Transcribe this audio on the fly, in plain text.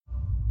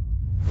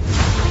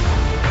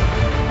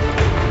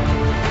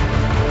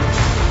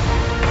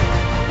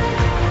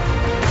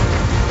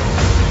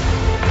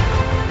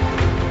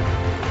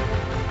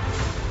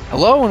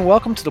Hello and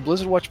welcome to the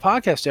Blizzard Watch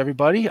podcast,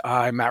 everybody.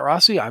 I'm Matt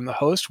Rossi. I'm the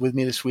host. With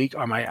me this week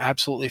are my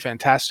absolutely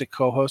fantastic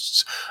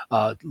co-hosts,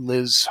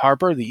 Liz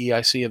Harper, the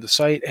EIC of the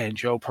site, and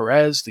Joe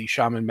Perez, the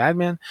Shaman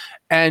Madman.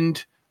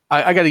 And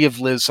I got to give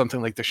Liz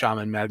something like the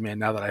Shaman Madman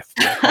now that I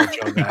called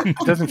Joe that. It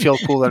doesn't feel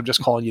cool that I'm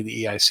just calling you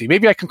the EIC.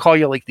 Maybe I can call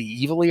you like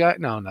the evil EIC.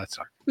 No, that's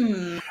not.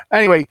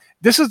 Anyway,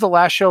 this is the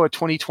last show of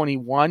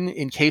 2021.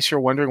 In case you're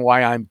wondering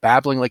why I'm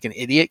babbling like an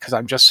idiot, because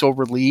I'm just so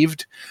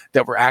relieved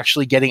that we're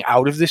actually getting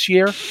out of this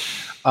year.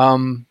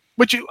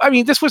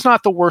 This was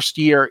not the worst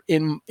year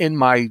in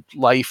my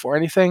life or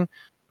anything.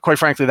 Quite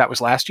frankly, that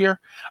was last year.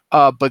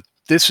 But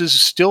this has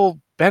still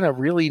been a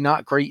really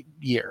not great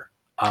year.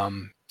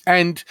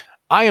 And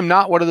I am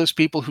not one of those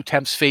people who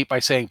tempts fate by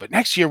saying, but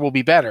next year will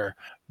be better,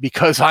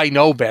 because I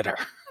know better.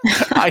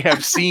 I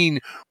have seen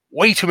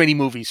way too many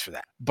movies for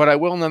that. But I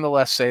will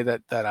nonetheless say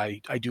that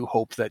I do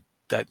hope that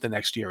the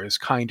next year is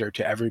kinder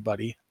to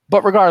everybody.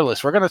 But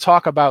regardless, we're going to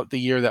talk about the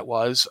year that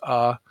was.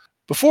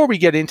 Before we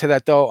get into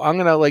that, though, I'm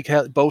going to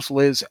have both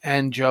Liz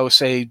and Joe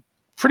say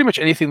pretty much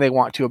anything they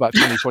want to about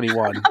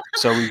 2021,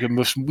 so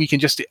we can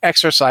just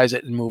exercise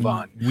it and move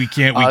on. We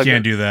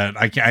can't do that.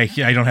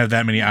 I don't have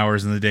that many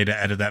hours in the day to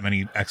edit that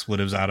many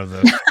expletives out of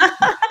this.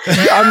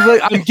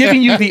 I'm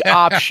giving you the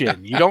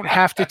option. You don't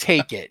have to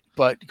take it,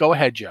 but go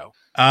ahead, Joe.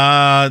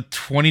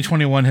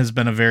 2021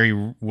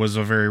 was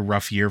a very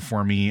rough year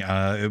for me.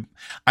 I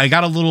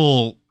got a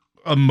little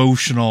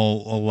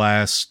emotional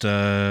last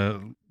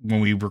when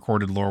we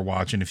recorded Lore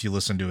Watch, and if you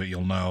listen to it,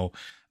 you'll know.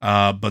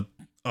 But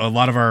a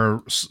lot of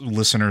our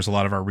listeners, a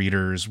lot of our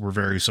readers were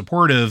very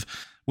supportive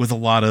with a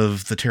lot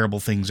of the terrible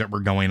things that were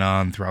going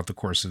on throughout the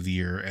course of the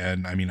year.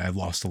 And I mean, I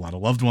lost a lot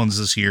of loved ones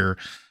this year.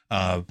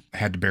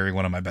 Had to bury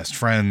one of my best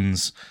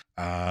friends.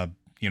 Had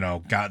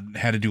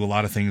to do a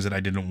lot of things that I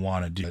didn't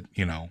want to do.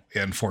 But,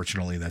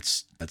 unfortunately,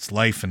 that's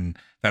life, and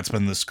that's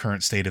been this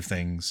current state of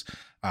things.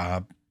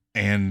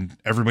 And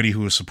everybody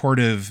who was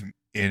supportive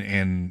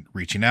in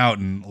reaching out,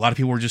 and a lot of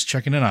people were just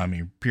checking in on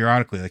me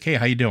periodically, like, hey,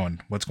 how you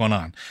doing? What's going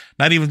on?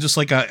 Not even just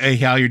like hey,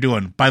 how you're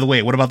doing? By the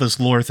way, what about this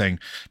lore thing?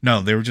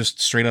 No, they were just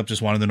straight up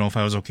just wanted to know if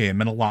I was okay. It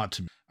meant a lot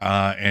to me.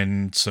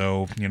 And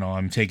so,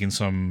 I'm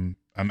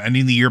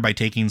ending the year by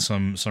taking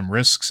some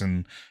risks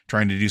and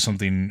trying to do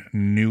something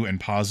new and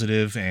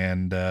positive.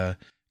 And I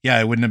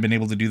wouldn't have been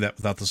able to do that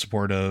without the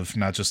support of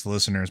not just the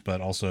listeners,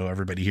 but also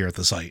everybody here at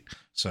the site.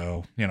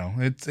 So,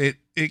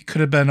 it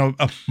could have been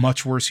a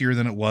much worse year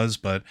than it was,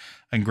 but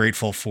I'm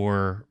grateful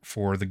for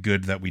the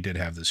good that we did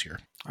have this year.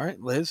 All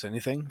right, Liz,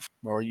 anything?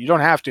 Or you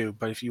don't have to,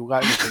 but if you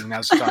got anything,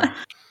 now's the time.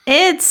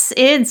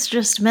 It's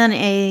just been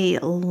a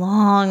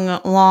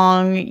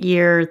long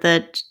year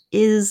that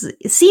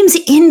seems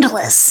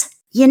endless.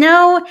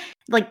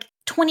 Like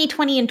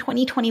 2020 and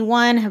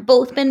 2021 have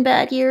both been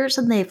bad years,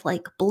 and they've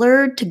like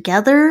blurred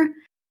together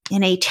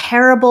in a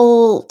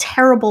terrible,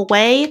 terrible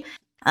way.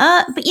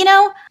 But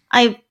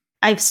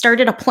I've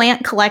started a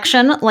plant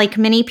collection like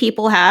many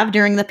people have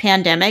during the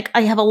pandemic.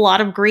 I have a lot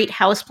of great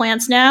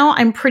houseplants now.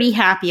 I'm pretty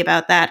happy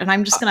about that, and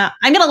I'm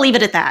gonna leave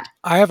it at that.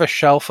 I have a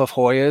shelf of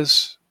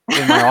Hoyas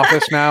in my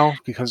office now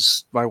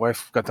because my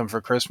wife got them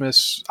for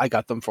Christmas. I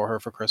got them for her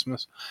for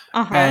Christmas.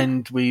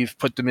 And we've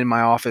put them in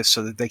my office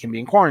so that they can be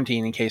in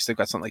quarantine in case they've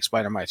got something like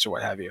spider mites or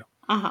what have you.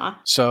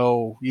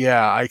 So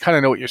yeah, I kind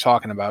of know what you're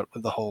talking about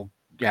with the whole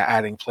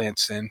adding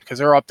plants in, because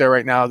they're up there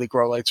right now. The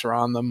grow lights are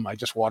on them. I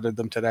just watered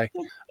them today.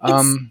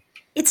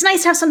 It's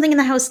nice to have something in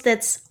the house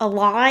that's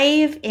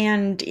alive,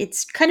 and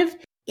it's kind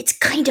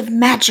of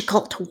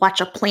magical to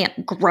watch a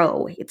plant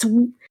grow.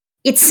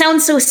 It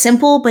sounds so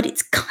simple, but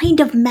it's kind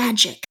of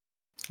magic.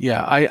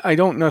 Yeah, I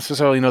don't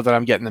necessarily know that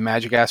I'm getting the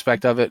magic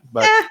aspect of it,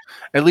 but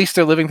at least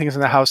they're living things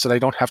in the house that I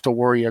don't have to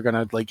worry are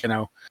going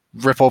to,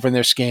 rip open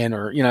their skin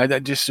or,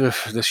 just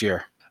this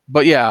year.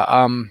 But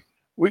yeah,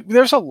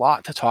 there's a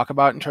lot to talk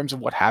about in terms of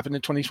what happened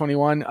in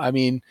 2021. I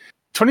mean,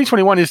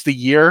 2021 is the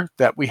year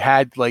that we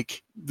had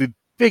like the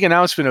big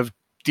announcement of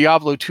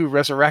Diablo 2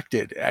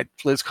 Resurrected at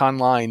BlizzCon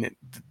Line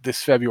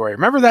this February.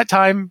 Remember that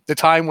time? The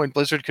time when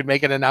Blizzard could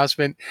make an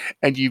announcement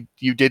and you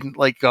didn't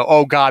go,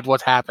 oh God,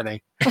 what's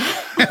happening?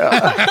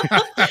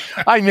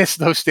 I miss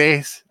those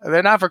days.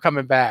 They're never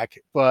coming back.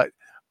 But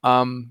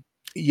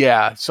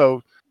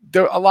so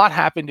a lot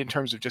happened in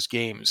terms of just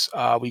games.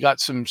 We got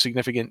some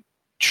significant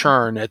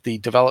churn at the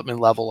development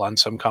level on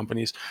some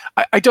companies.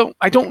 I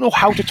don't know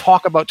how to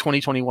talk about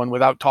 2021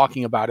 without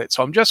talking about it.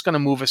 So I'm just going to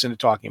move us into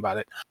talking about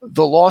it.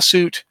 The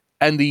lawsuit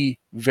and the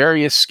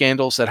various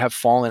scandals that have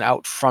fallen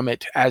out from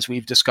it, as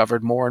we've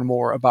discovered more and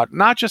more about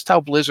not just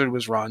how Blizzard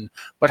was run,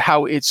 but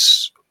how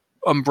its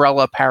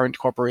umbrella parent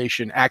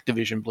corporation,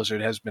 Activision Blizzard,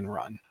 has been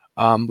run.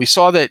 We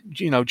saw that,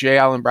 J.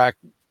 Allen Brack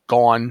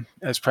gone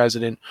as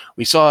president.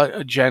 We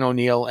saw Jen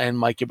O'Neill and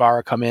Mike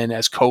Ybarra come in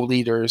as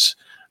co-leaders,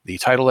 the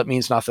title that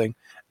means nothing.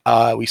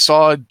 We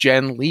saw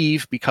Jen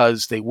leave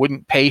because they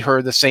wouldn't pay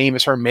her the same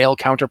as her male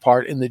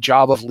counterpart in the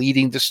job of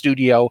leading the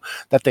studio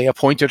that they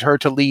appointed her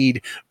to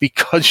lead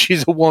because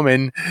she's a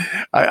woman.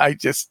 I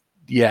don't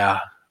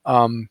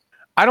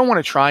want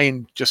to try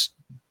and just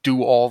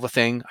do all the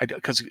thing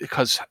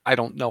because I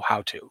don't know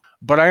how to.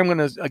 But I am going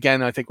to,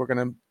 again, I think we're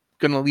going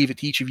to leave it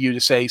to each of you to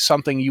say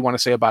something you want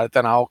to say about it.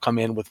 Then I'll come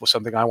in with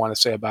something I want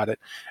to say about it.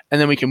 And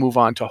then we can move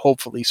on to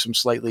hopefully some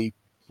slightly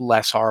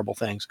less horrible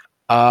things.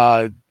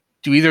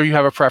 Do either of you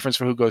have a preference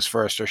for who goes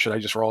first, or should I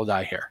just roll a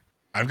die here?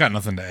 I've got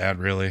nothing to add,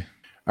 really.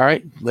 All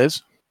right,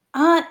 Liz?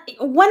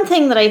 One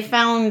thing that I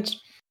found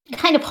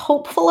kind of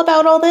hopeful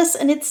about all this,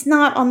 and it's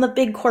not on the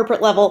big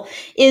corporate level,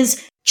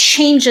 is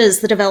changes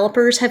the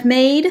developers have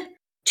made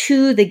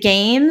to the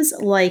games.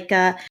 Like,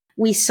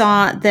 we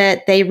saw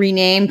that they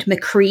renamed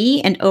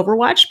McCree and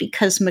Overwatch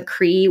because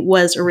McCree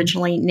was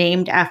originally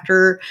named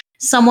after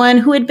someone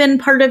who had been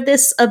part of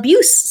this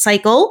abuse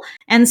cycle.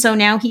 And so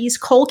now he's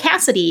Cole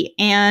Cassidy.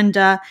 And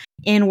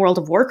in World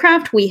of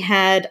Warcraft, we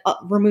had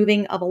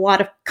removing of a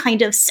lot of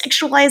kind of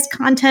sexualized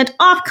content,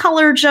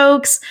 off-color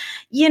jokes,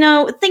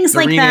 things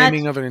like that. The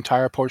renaming of an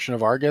entire portion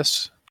of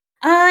Argus?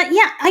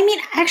 Yeah, I mean,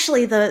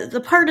 actually,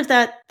 the part of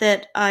that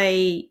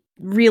I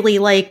really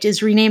liked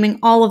is renaming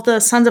all of the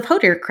Sons of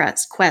Hodir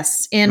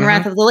quests in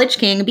Wrath of the Lich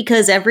King,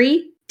 because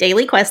every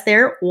daily quest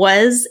there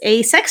was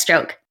a sex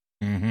joke.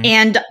 Mm-hmm.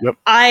 And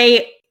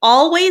I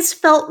always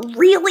felt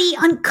really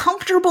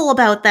uncomfortable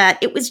about that.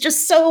 It was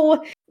just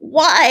so,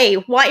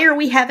 why are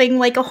we having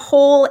like a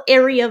whole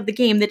area of the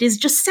game that is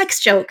just sex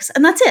jokes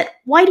and that's it?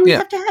 Why do we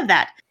have to have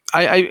that?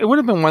 It would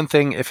have been one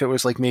thing if it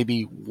was like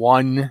maybe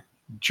one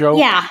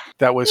joke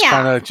that was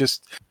kind of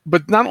just,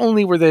 but not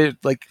only were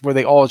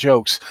they all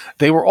jokes,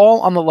 they were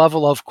all on the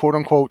level of quote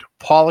unquote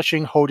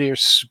polishing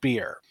Hodir's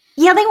spear.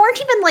 Yeah, they weren't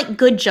even like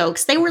good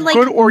jokes. They were like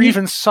good or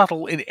even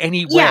subtle in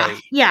any way.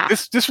 Yeah.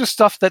 This was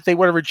stuff that they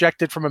would have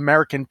rejected from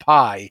American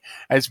Pie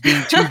as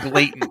being too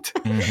blatant.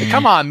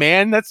 Come on,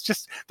 man. That's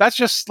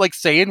just like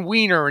saying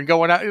wiener and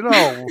going out,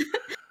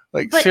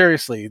 But,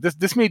 seriously,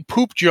 this made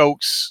poop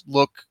jokes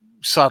look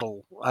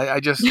subtle. I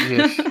just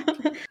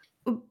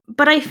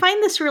But I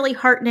find this really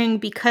heartening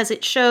because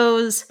it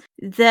shows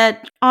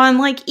that on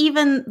like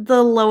even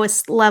the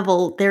lowest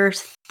level, they're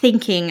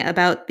thinking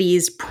about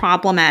these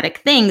problematic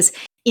things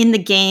in the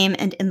game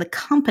and in the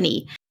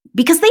company,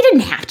 because they didn't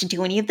have to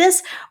do any of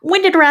this.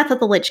 When did Wrath of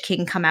the Lich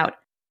King come out?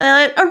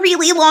 A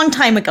really long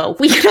time ago.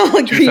 We can all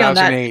agree on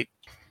that.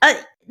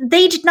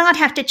 They did not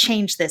have to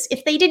change this.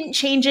 If they didn't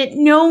change it,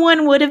 no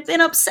one would have been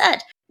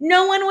upset.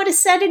 No one would have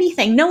said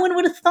anything. No one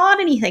would have thought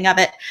anything of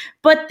it.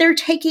 But they're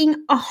taking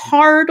a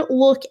hard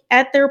look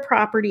at their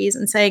properties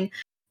and saying,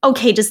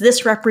 okay, does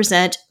this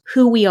represent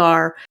who we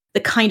are, the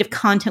kind of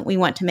content we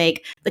want to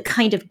make, the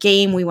kind of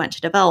game we want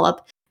to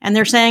develop? And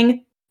they're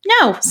saying,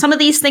 no, some of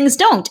these things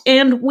don't.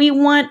 And we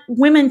want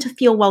women to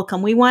feel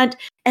welcome. We want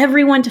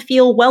everyone to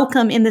feel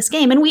welcome in this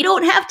game. And we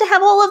don't have to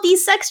have all of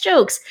these sex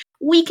jokes.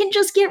 We can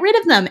just get rid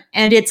of them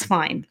and it's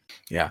fine.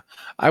 Yeah.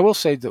 I will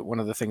say that one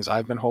of the things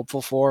I've been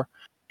hopeful for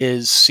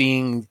is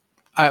seeing,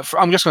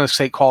 I'm just going to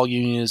say call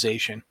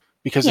unionization,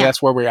 because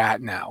that's where we're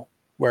at now,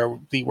 where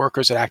the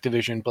workers at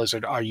Activision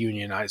Blizzard are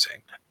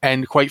unionizing.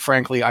 And quite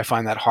frankly, I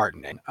find that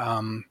heartening.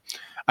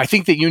 I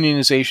think that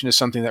unionization is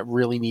something that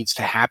really needs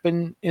to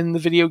happen in the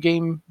video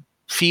game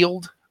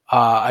field.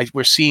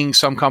 We're seeing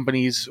some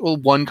companies,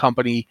 one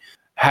company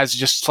has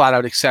just flat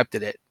out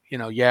accepted it.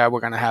 We're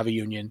going to have a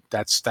union.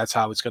 That's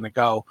how it's going to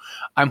go.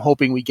 I'm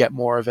hoping we get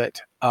more of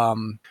it.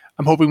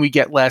 I'm hoping we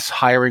get less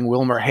hiring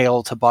Wilmer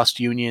Hale to bust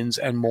unions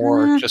and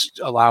more just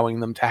allowing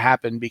them to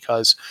happen,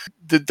 because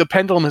the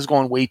pendulum has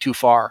gone way too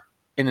far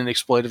in an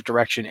exploitive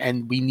direction,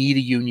 and we need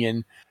a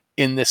union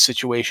in this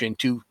situation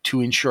to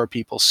ensure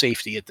people's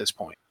safety at this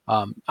point.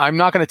 I'm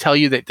not going to tell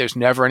you that there's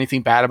never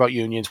anything bad about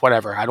unions,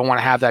 whatever. I don't want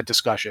to have that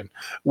discussion.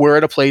 We're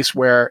at a place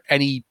where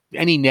any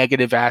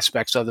negative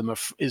aspects of them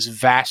is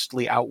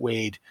vastly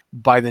outweighed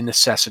by the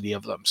necessity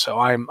of them. So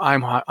I'm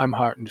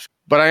heartened.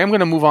 But I am going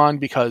to move on,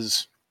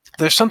 because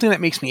there's something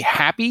that makes me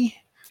happy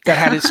that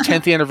had its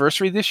 10th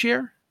anniversary this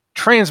year.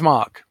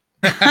 Transmog.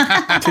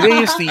 Today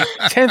is the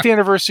 10th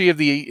anniversary of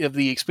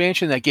the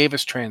expansion that gave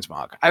us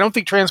Transmog. I don't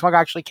think Transmog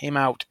actually came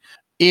out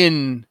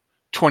in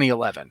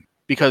 2011,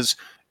 because,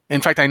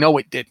 in fact, I know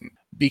it didn't,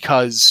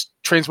 because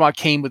Transmog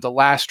came with the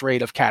last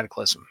raid of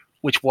Cataclysm,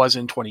 which was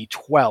in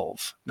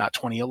 2012, not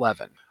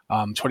 2011.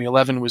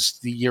 2011 was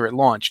the year it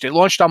launched. It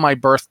launched on my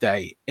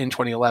birthday in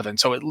 2011,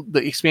 so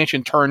the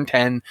expansion turned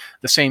 10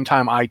 the same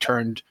time I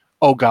turned,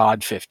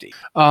 50.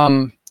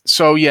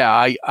 So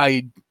yeah,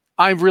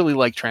 I really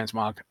like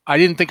Transmog. I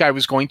didn't think I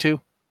was going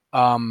to.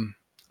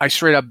 I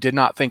straight up did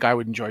not think I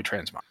would enjoy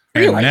Transmog.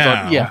 Really? I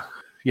thought,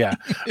 yeah.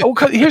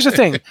 Here's the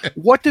thing.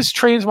 What does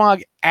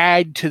Transmog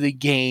add to the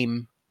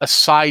game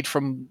aside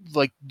from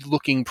like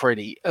looking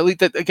pretty? At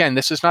least again,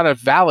 this is not a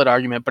valid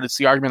argument, but it's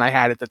the argument I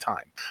had at the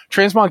time.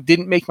 Transmog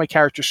didn't make my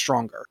character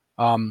stronger.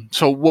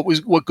 So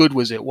what good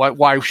was it?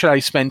 Why should I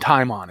spend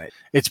time on it?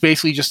 It's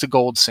basically just a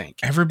gold sink.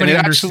 Everybody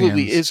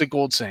absolutely is a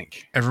gold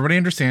sink. Everybody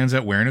understands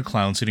that wearing a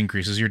clown suit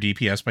increases your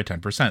DPS by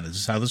 10%. This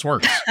is how this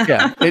works.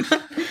 Yeah.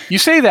 You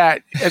say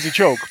that as a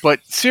joke, but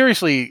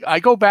seriously, I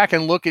go back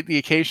and look at the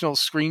occasional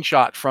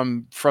screenshot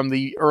from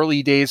the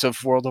early days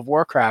of World of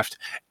Warcraft,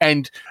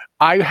 and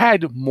I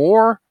had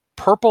more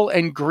purple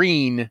and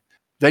green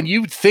than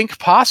you'd think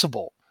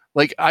possible.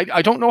 Like,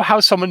 I don't know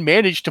how someone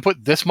managed to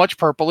put this much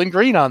purple and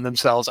green on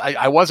themselves.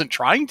 I wasn't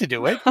trying to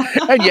do it,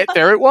 and yet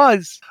there it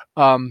was.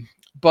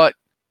 But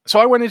so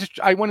I went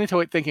into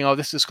it thinking, oh,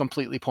 this is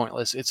completely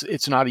pointless.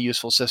 It's not a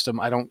useful system.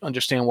 I don't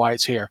understand why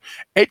it's here.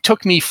 It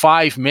took me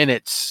 5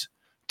 minutes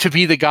to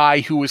be the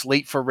guy who was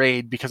late for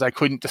raid because I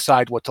couldn't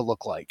decide what to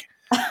look like.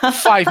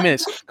 5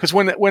 minutes, because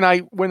when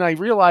I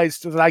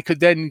realized that I could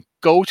then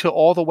go to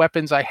all the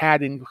weapons I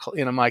had in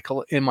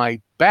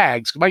my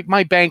bags,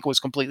 my bank was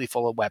completely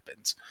full of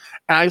weapons,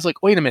 and I was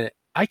like, wait a minute,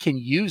 I can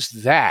use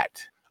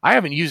that. I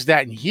haven't used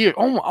that in years.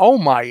 Oh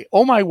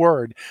my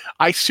word!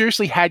 I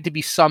seriously had to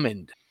be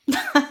summoned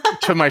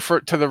to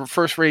the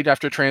first raid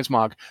after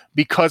Transmog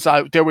because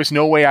there was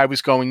no way I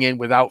was going in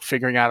without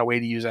figuring out a way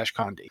to use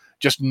Ashkandi.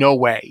 Just no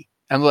way.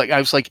 And I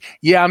was like,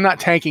 yeah, I'm not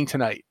tanking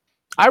tonight.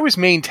 I was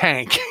main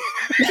tank.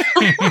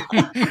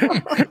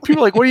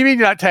 People are like, what do you mean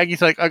you're not tanking?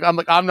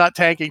 I'm not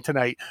tanking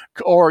tonight.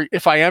 Or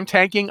if I am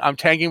tanking, I'm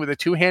tanking with a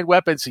 2-hand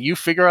weapon. So you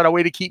figure out a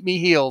way to keep me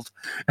healed.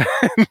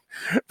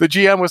 The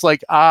GM was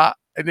like, and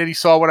then he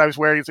saw what I was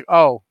wearing. He's like,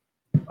 oh,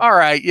 all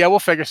right. Yeah, we'll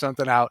figure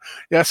something out.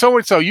 Yeah.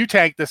 So you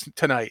tanked this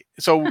tonight.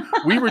 So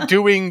we were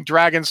doing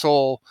Dragon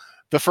Soul.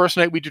 The first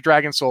night we did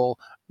Dragon Soul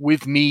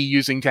with me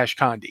using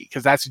Tashkandi,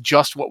 because that's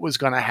just what was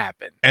going to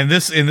happen. And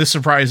this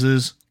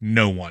surprises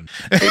no one.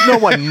 No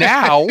one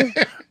now,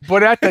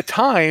 but at the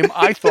time,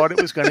 I thought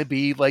it was going to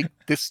be like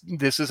this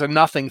is a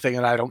nothing thing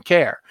and I don't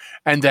care.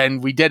 And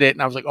then we did it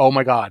and I was like, oh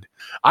my God.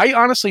 I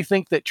honestly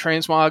think that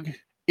Transmog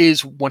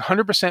is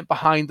 100%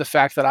 behind the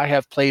fact that I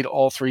have played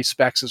all 3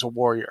 specs as a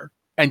warrior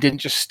and didn't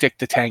just stick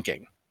to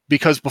tanking.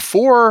 Because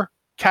before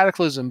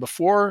Cataclysm,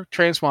 before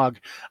Transmog,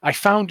 I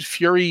found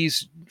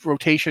Fury's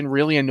rotation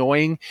really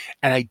annoying,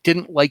 and I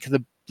didn't like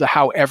the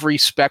how every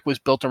spec was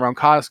built around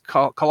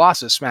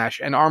Colossus Smash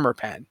and Armor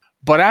Pen.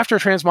 But after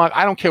Transmog,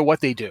 I don't care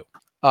what they do.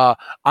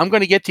 I'm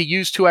going to get to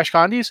use 2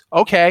 Ashkandis?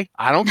 Okay,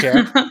 I don't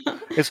care.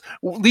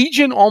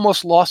 Legion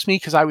almost lost me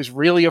because I was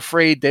really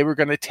afraid they were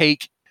going to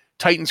take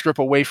Titan's Grip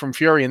away from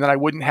Fury, and then I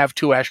wouldn't have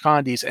 2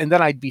 Ashkandis, and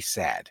then I'd be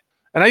sad.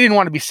 And I didn't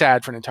want to be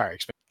sad for an entire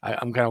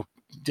expansion.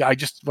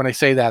 When I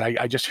say that,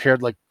 I just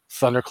heard like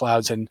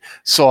thunderclouds and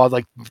saw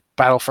like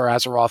Battle for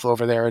Azeroth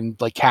over there and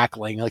like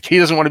cackling. Like, he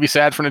doesn't want to be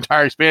sad for an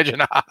entire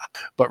expansion.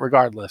 But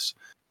regardless,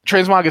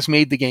 Transmog has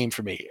made the game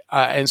for me.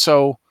 And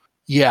so,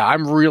 yeah,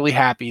 I'm really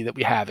happy that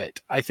we have it.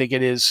 I think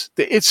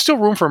it's still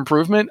room for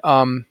improvement.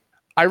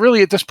 I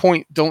really, at this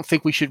point, don't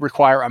think we should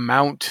require a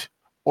mount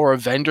or a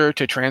vendor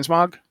to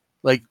Transmog.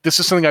 Like, this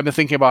is something I've been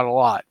thinking about a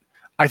lot.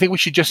 I think we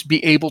should just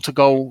be able to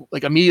go,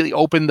 like, immediately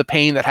open the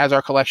pane that has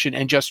our collection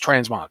and just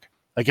Transmog.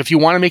 Like, if you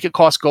want to make it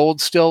cost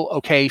gold still,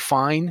 okay,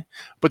 fine.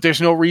 But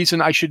there's no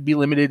reason I should be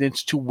limited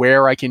into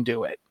where I can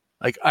do it.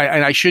 Like,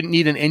 I shouldn't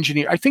need an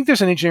engineer. I think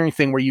there's an engineering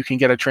thing where you can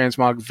get a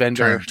Transmog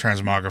vendor.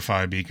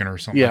 Transmogrify beacon or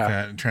something like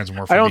that.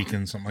 Transmorph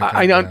beacon, something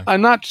like that.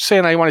 I'm not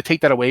saying I want to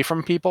take that away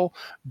from people,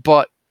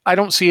 but I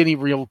don't see any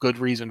real good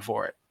reason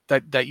for it.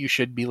 That you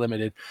should be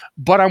limited,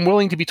 but I'm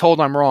willing to be told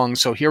I'm wrong.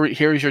 So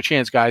here's your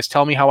chance, guys.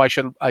 Tell me how I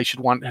should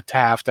want to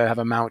have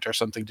a mount or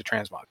something to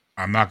Transmog.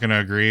 I'm not going to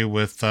agree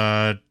with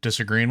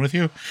disagreeing with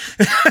you.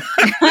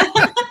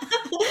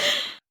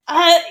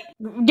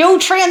 No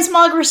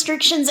Transmog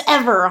restrictions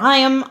ever. I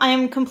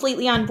am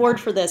completely on board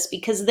for this,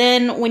 because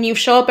then when you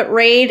show up at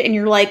raid and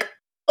you're like,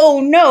 oh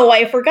no,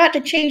 I forgot to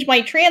change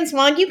my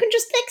Transmog, you can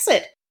just fix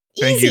it.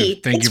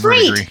 Easy. Thank you,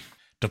 Verdigris.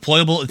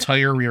 Deployable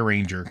entire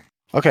rearranger.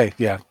 Okay,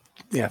 yeah,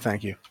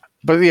 thank you.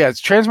 But yeah,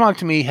 Transmog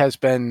to me has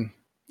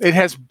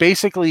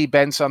basically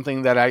been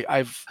something that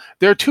I've.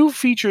 There are 2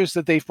 features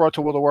that they've brought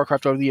to World of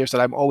Warcraft over the years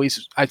that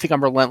I think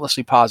I'm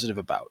relentlessly positive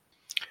about.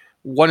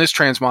 One is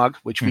Transmog,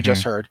 which we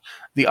just heard.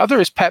 The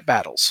other is pet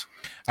battles.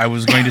 I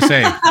was going to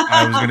say,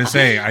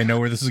 I know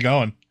where this is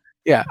going.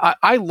 Yeah,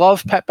 I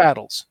love pet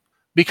battles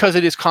because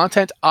it is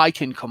content I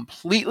can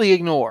completely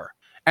ignore,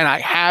 and I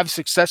have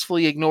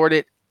successfully ignored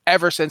it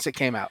ever since it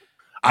came out.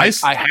 I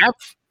have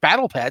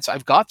battle pets.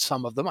 I've got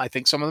some of them. I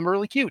think some of them are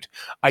really cute.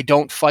 I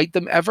don't fight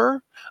them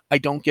ever. I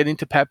don't get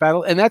into pet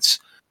battle. And that's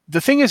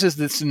the thing is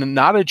this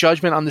not a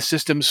judgment on the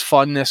system's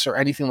funness or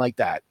anything like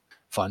that.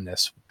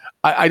 Funness.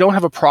 I don't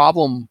have a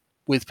problem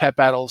with pet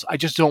battles. I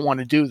just don't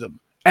want to do them.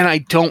 And I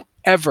don't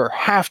ever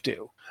have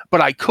to, but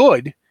I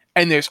could.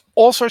 And there's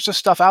all sorts of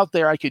stuff out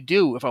there I could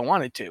do if I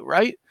wanted to,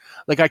 right?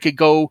 Like, I could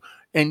go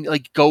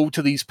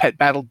to these pet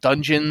battle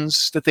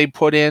dungeons that they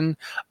put in.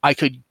 I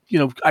could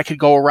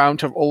go around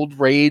to old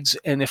raids,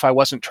 and if I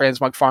wasn't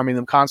Transmog farming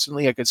them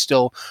constantly, I could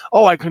still,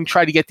 I can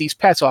try to get these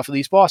pets off of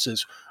these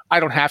bosses. I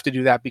don't have to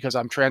do that because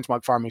I'm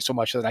Transmog farming so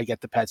much that I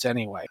get the pets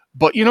anyway.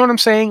 But you know what I'm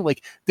saying?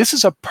 Like, this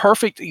is a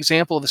perfect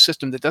example of a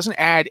system that doesn't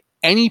add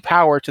any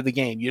power to the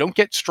game. You don't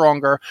get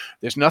stronger.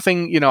 There's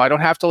nothing, I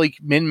don't have to like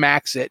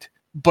min-max it,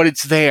 but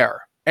it's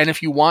there. And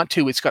if you want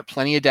to, it's got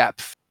plenty of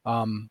depth.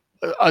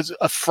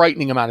 A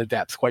frightening amount of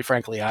depth, quite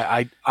frankly.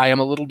 I am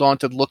a little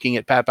daunted looking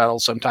at pet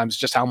battles sometimes,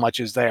 just how much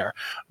is there.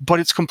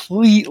 But it's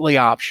completely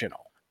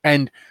optional.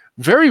 And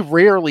very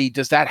rarely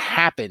does that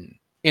happen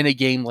in a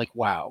game like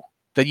WoW.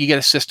 that you get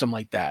a system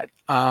like that.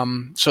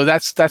 So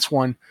that's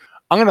one.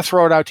 I'm going to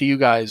throw it out to you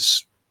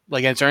guys.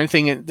 Like, is there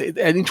anything in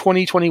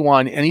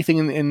 2021,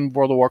 anything in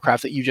World of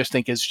Warcraft that you just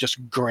think is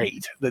just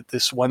great? That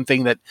this one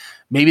thing that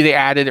maybe they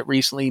added it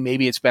recently,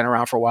 maybe it's been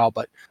around for a while,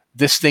 but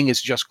this thing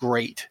is just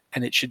great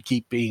and it should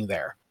keep being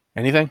there.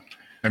 Anything?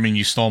 I mean,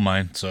 you stole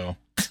mine, so.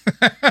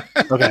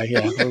 Okay,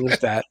 yeah, we'll lose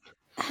that.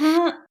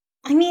 I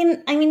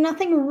mean,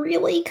 nothing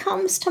really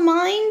comes to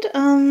mind.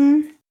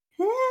 I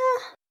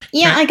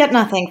got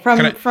nothing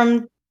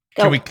from.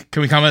 Can we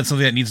comment on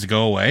something that needs to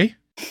go away?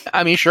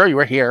 I mean, sure, you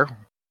were here.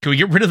 Can we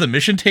get rid of the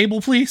mission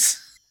table,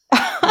 please?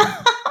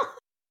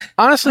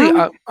 Honestly,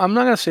 I'm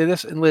not going to say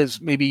this, and Liz,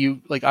 maybe you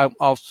like.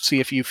 I'll see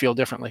if you feel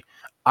differently.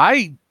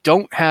 I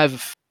don't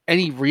have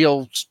any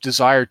real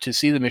desire to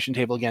see the mission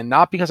table again,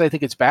 not because I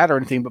think it's bad or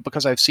anything, but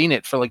because I've seen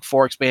it for like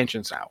 4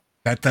 expansions now.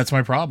 That's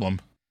my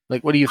problem.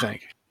 Like, what do you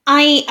think?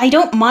 I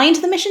don't mind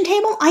the mission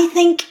table. I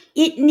think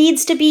it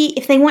needs to be,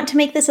 if they want to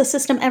make this a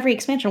system every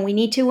expansion, we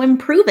need to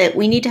improve it.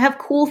 We need to have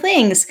cool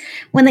things.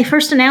 When they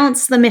first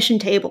announced the mission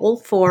table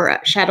for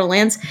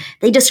Shadowlands,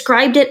 they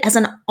described it as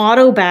an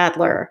auto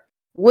battler,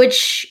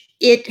 which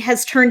it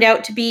has turned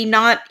out to be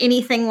not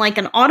anything like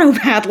an auto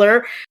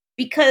battler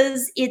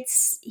because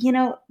it's,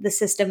 the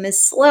system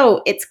is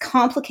slow. It's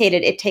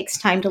complicated. It takes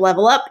time to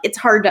level up. It's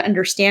hard to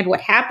understand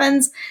what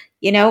happens.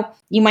 You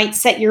might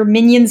set your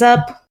minions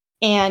up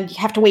and you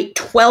have to wait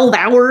 12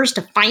 hours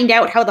to find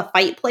out how the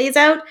fight plays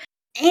out.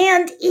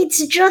 And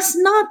it's just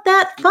not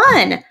that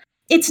fun.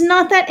 It's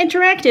not that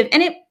interactive.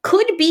 And it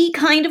could be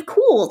kind of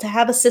cool to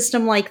have a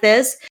system like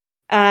this,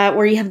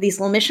 where you have these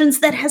little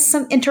missions that has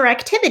some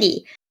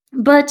interactivity.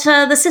 But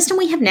the system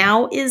we have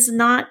now is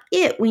not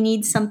it. We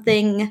need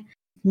something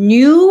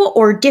new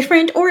or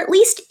different, or at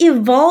least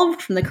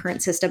evolved from the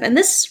current system. And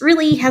this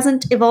really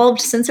hasn't evolved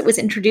since it was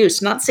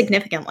introduced, not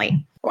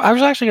significantly. Well, I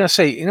was actually going to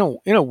say,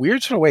 in a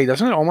weird sort of way,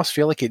 doesn't it almost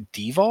feel like it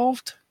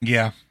devolved?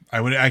 Yeah,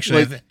 I would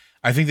actually.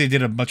 I think they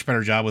did a much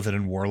better job with it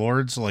in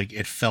Warlords. Like,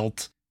 it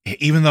felt,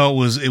 even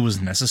though it was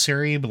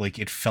necessary, but like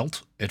it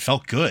felt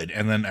good.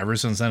 And then ever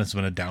since then, it's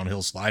been a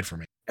downhill slide for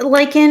me.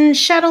 Like in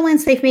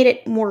Shadowlands, they've made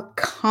it more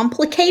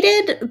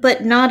complicated,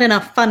 but not in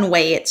a fun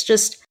way. It's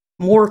just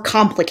more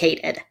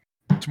complicated.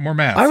 It's more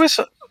math.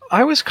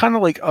 I was kind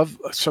of like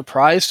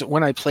surprised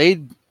when I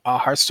played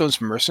Hearthstone's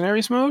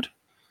Mercenaries mode.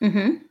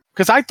 Mm-hmm.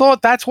 Because I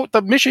thought that's what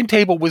the mission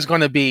table was going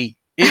to be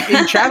in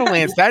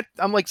Shadowlands. That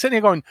I'm like sitting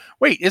here going,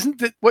 wait, isn't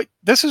that what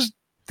this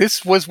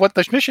was what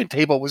the mission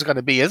table was going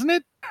to be, isn't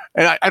it?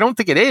 And I don't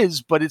think it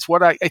is, but it's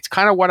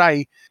kind of what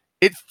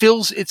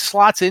it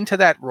slots into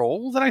that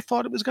role that I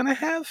thought it was going to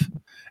have.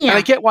 Yeah. And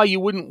I get why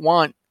you wouldn't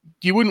want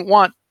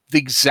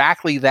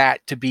exactly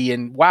that to be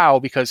in WoW,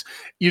 because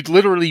you'd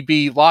literally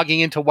be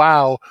logging into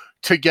WoW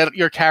to get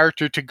your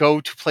character to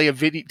go to play a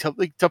video,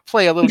 to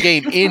play a little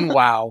game in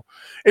WoW.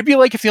 It'd be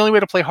like if the only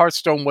way to play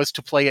Hearthstone was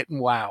to play it in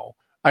WoW.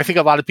 I think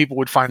a lot of people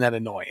would find that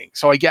annoying.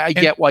 So I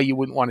get why you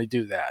wouldn't want to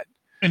do that.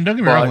 And don't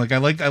get me wrong, like I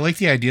like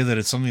the idea that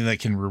it's something that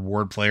can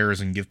reward players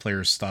and give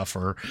players stuff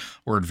or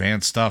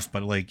advanced stuff,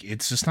 but like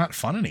it's just not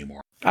fun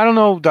anymore. I don't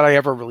know that I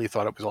ever really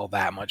thought it was all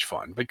that much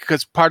fun,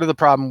 because part of the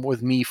problem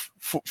with me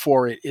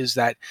for it is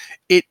that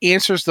it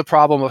answers the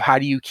problem of how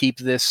do you keep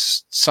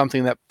this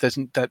something that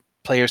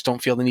players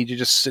don't feel the need to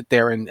just sit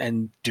there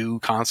and do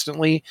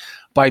constantly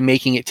by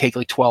making it take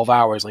like 12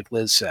 hours, like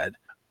Liz said.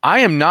 I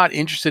am not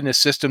interested in a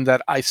system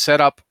that I set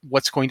up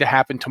what's going to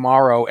happen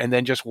tomorrow and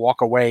then just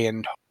walk away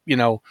and,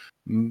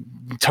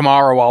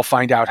 tomorrow I'll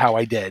find out how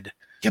I did.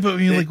 Yeah, but I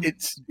mean, like,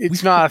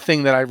 it's not a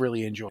thing that I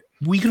really enjoy.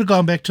 We could have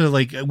gone back to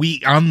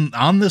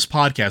on this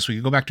podcast, we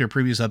could go back to a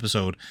previous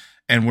episode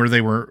and where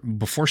they were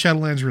before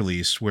Shadowlands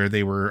released, where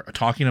they were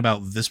talking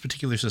about this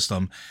particular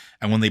system.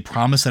 And when they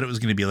promised that it was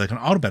going to be like an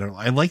auto battler,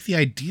 I like the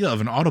idea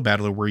of an auto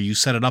battler where you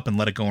set it up and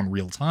let it go in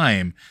real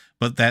time.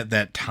 But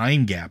that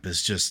time gap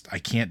is just,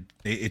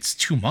 it's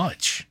too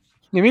much.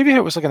 Yeah, maybe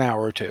it was like an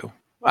hour or two.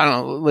 I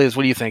don't know. Liz,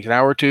 what do you think? An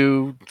hour or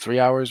two, 3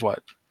 hours,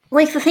 what?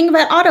 Like, the thing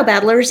about auto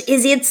battlers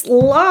is it's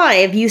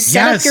live. You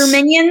set up your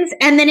minions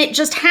and then it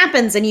just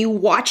happens and you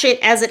watch it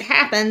as it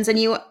happens and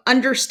you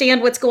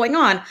understand what's going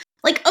on.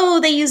 Like, oh,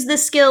 they used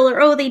this skill, or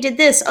oh, they did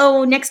this.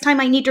 Oh, next time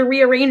I need to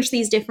rearrange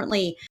these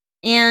differently.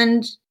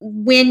 And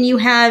when you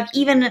have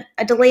even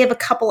a delay of a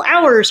couple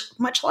hours,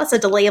 much less a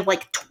delay of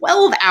like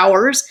 12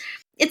 hours,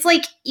 it's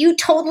like you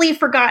totally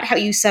forgot how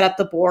you set up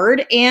the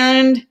board,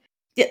 and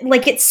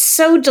it's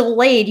so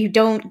delayed you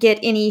don't get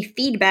any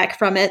feedback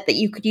from it that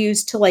you could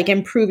use to like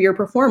improve your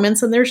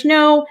performance, and there's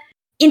no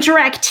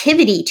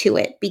interactivity to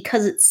it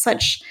because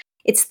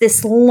it's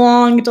this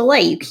long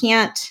delay. You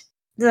can't.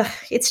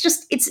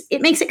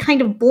 It makes it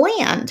kind of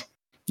bland.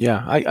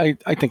 Yeah,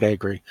 I think I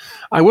agree.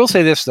 I will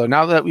say this though.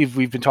 Now that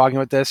we've been talking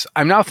about this,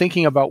 I'm now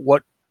thinking about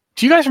what.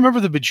 Do you guys remember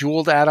the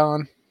Bejeweled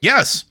add-on?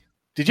 Yes.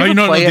 Did you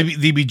play it?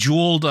 The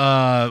Bejeweled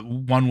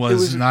one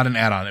was not an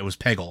add-on. It was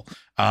Peggle.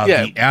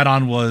 The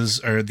add-on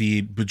or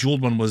the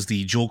Bejeweled one was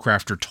the Jewel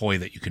Crafter toy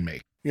that you can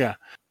make. Yeah.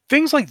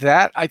 Things like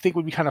that I think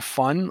would be kind of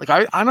fun. Like,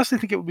 I honestly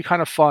think it would be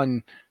kind of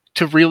fun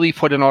to really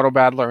put an auto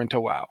battler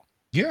into WoW.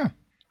 Yeah.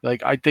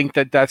 Like, I think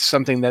that that's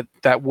something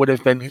that would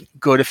have been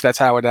good if that's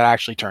how it had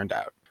actually turned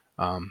out.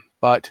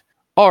 But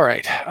all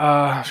right,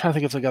 I'm trying to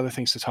think of like other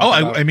things to talk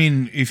about. I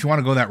mean, if you want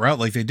to go that route,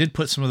 like they did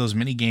put some of those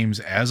mini games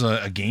as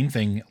a game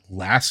thing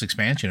last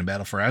expansion in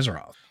Battle for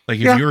Azeroth. Like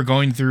if you were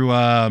going through,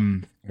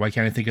 why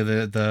can't I think of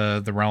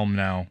the realm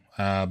now?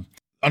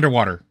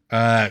 Underwater.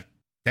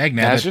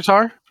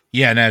 Nazjatar?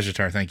 Yeah,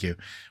 Nazjatar. Thank you.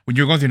 When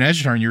you were going through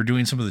Nazjatar and you were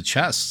doing some of the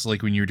chests,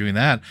 like when you were doing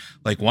that,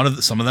 like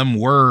some of them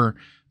were,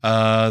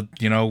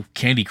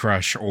 Candy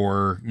Crush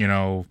or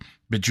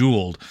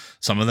Bejeweled.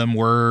 Some of them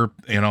were,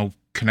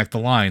 Connect the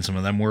Line. Some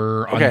of them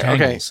were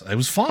Untangles. It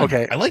was fun.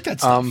 Okay, I like that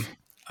stuff.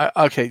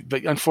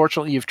 But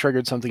unfortunately, you've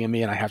triggered something in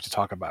me, and I have to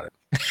talk about it.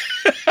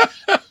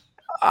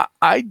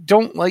 I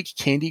don't like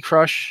Candy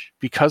Crush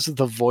because of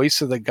the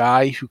voice of the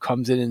guy who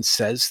comes in and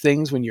says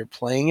things when you're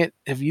playing it.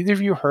 Have either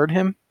of you heard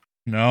him?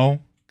 No,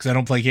 because I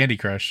don't play Candy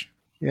Crush.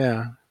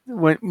 Yeah.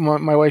 When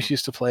my wife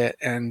used to play it,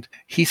 and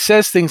he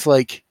says things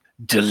like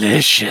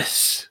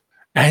delicious,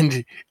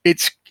 and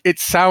it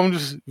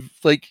sounds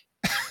like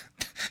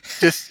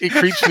just it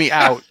creeps me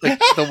out, like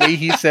the way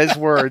he says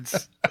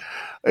words.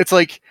 It's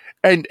like,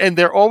 and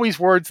they're always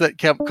words that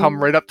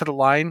come right up to the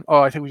line. Oh,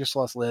 I think we just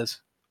lost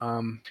Liz.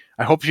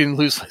 I hope she didn't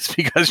lose Liz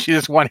because she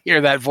doesn't want to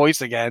hear that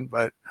voice again.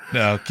 But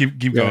no, keep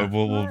going.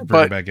 We'll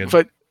bring it back in.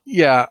 But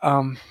yeah,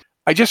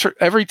 I just heard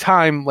every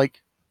time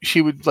like she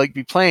would like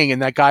be playing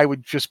and that guy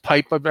would just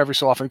pipe up every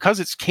so often because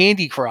it's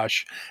Candy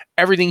Crush.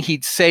 Everything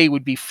he'd say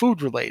would be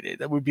food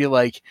related. It would be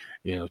like,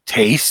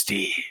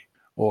 tasty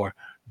or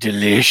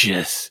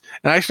delicious.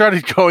 And I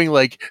started going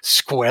like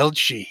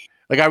squelchy.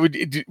 Like I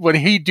would, when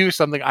he'd do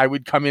something, I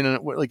would come in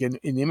and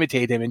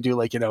imitate him and do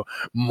like,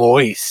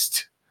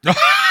 moist.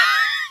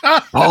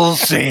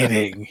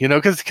 Pulsating,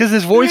 because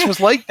his voice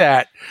was like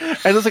that,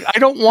 and it's like I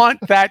don't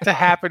want that to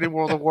happen in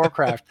World of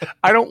Warcraft.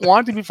 I don't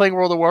want to be playing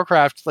World of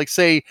Warcraft, like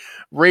say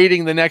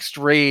raiding the next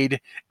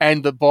raid,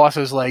 and the boss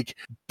is like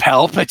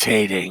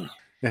palpitating,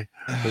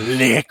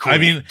 liquid. I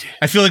mean,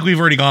 I feel like we've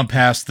already gone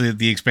past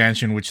the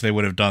expansion, which they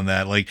would have done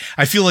that. Like,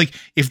 I feel like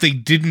if they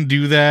didn't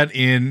do that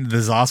in the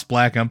ZOS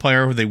Black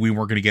Empire, we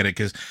weren't going to get it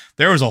because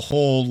there was a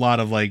whole lot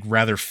of like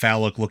rather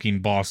phallic looking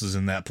bosses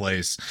in that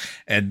place,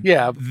 and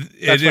yeah,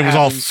 it was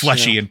all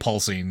fleshy and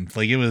pulsing.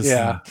 Like it was,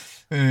 but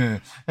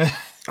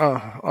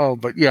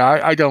yeah,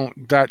 I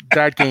don't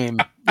that game.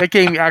 That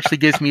game actually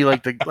gives me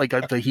like the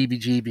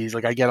heebie-jeebies.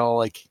 Like I get all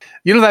like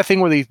that thing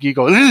where you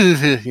go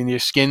and your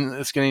skin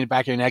in the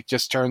back of your neck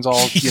just turns all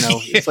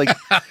It's like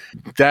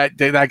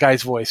that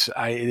guy's voice. It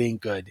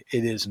ain't good.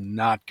 It is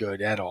not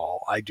good at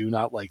all. I do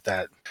not like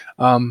that.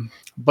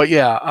 But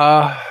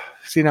yeah.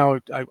 I'm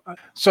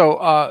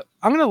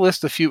going to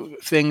list a few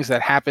things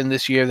that happened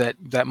this year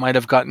that might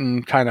have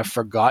gotten kind of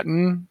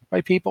forgotten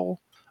by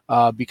people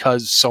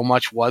because so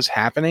much was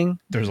happening.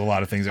 There's a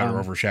lot of things that are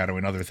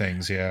overshadowing other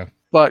things. Yeah.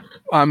 But,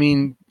 I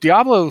mean,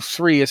 Diablo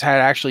 3 has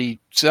had actually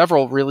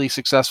several really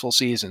successful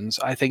seasons.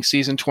 I think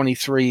Season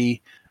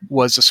 23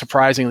 was a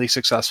surprisingly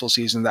successful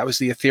season. That was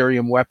the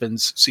Ethereum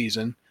Weapons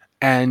season.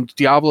 And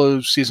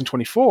Diablo Season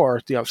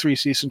 24, Diablo 3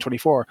 Season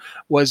 24,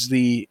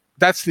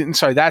 that's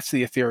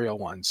the Ethereal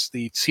ones.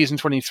 The Season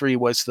 23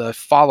 was the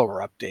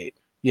follower update.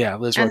 Yeah,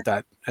 Liz wrote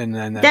that, and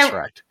then that's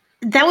correct.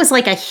 That was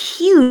like a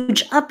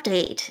huge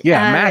update.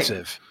 Yeah,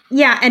 massive.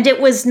 Yeah, and it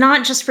was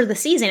not just for the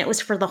season, it was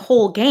for the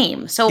whole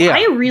game. So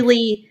I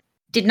really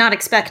did not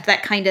expect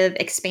that kind of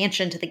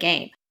expansion to the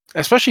game.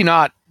 Especially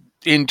not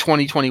in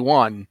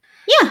 2021.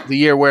 Yeah. The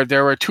year where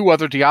there were 2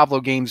 other Diablo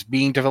games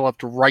being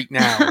developed right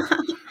now.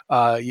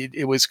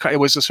 It was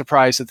a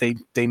surprise that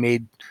they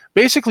made.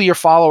 Basically, your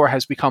follower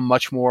has become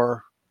much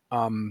more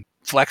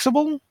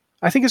flexible,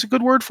 I think is a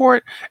good word for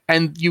it.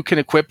 And you can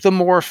equip them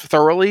more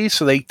thoroughly,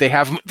 so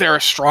they're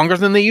stronger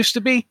than they used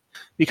to be.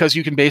 Because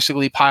you can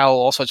basically pile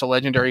all sorts of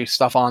legendary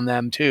stuff on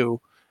them too,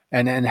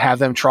 and have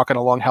them trucking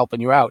along helping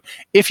you out.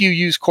 If you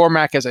use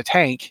Cormac as a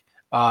tank,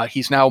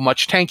 he's now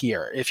much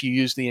tankier. If you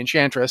use the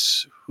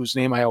Enchantress, whose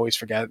name I always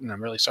forget, and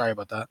I'm really sorry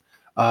about that.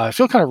 I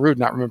feel kind of rude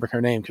not remembering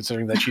her name,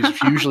 considering that she's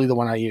usually the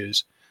one I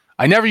use.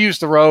 I never use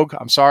the Rogue.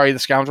 I'm sorry, the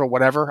Scoundrel,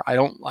 whatever. I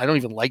don't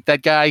even like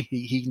that guy.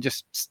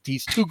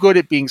 He's too good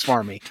at being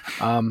smarmy.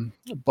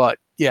 But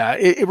yeah,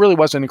 it really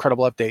was an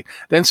incredible update.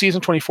 Then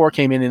Season 24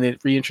 came in and it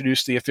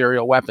reintroduced the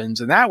Ethereal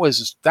Weapons, and that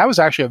was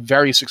actually a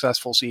very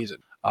successful season.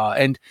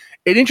 And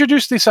it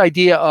introduced this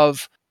idea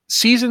of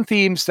season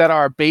themes that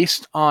are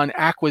based on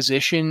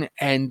acquisition,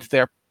 and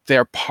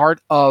they're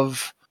part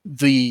of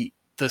the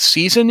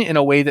season in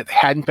a way that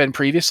hadn't been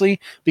previously,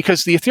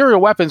 because the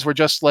Ethereal Weapons were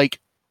just like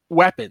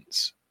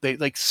weapons. They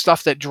like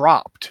stuff that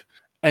dropped.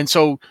 And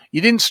so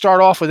you didn't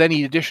start off with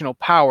any additional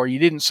power. You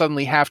didn't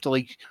suddenly have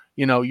to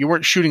you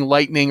weren't shooting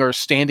lightning or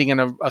standing in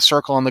a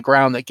circle on the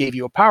ground that gave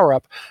you a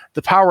power-up.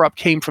 The power-up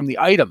came from the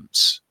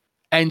items.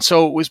 And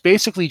so it was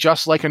basically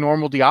just like a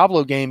normal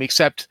Diablo game,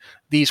 except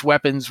these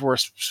weapons were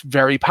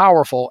very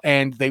powerful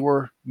and they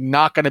were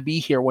not going to be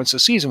here once the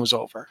season was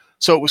over.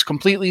 So it was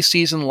completely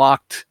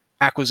season-locked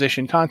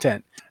acquisition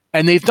content.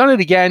 And they've done it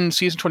again in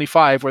Season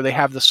 25 where they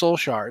have the Soul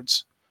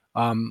Shards.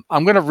 I'm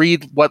going to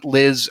read what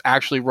Liz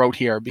actually wrote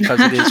here because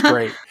it is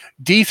great.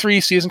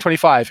 D3 Season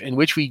 25, in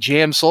which we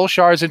jam soul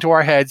shards into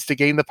our heads to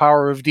gain the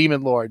power of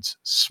demon lords.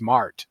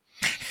 Smart.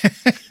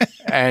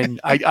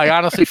 And I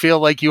honestly feel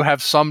like you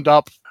have summed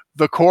up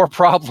the core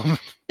problem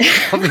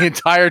of the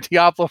entire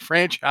Diablo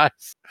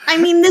franchise. I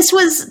mean, this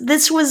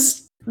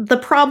was the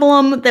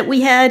problem that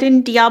we had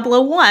in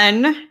Diablo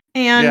 1.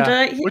 And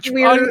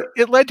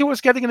it led to us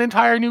getting an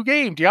entire new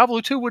game.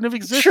 Diablo 2 wouldn't have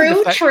existed.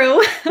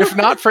 True. If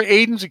not for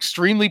Aiden's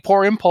extremely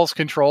poor impulse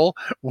control,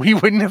 we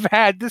wouldn't have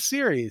had this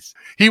series.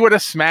 He would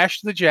have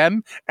smashed the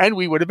gem, and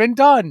we would have been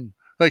done.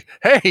 Like,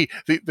 hey,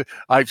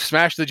 I've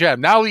smashed the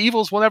gem. Now the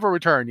evils will never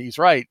return. He's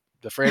right.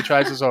 The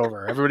franchise is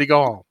over. Everybody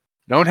go home.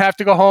 Don't have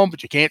to go home,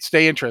 but you can't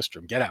stay in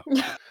Tristram. Get out.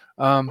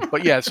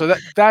 But yeah, so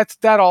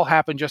that all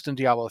happened just in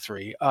Diablo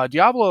 3.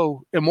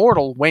 Diablo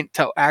Immortal went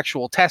to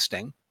actual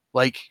testing.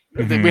 Like,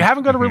 we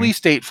haven't got a release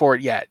date for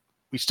it yet.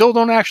 We still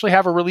don't actually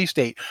have a release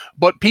date,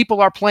 but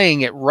people are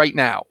playing it right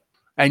now.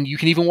 And you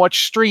can even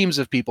watch streams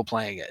of people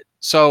playing it.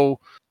 So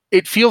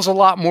it feels a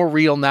lot more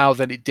real now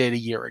than it did a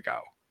year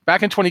ago.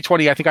 Back in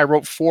 2020, I think I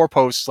wrote 4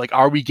 posts like,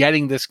 are we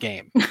getting this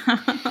game?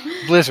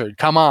 Blizzard,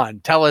 come on,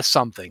 tell us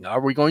something.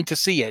 Are we going to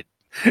see it?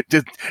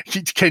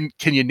 Can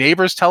your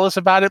neighbors tell us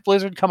about it,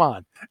 Blizzard? Come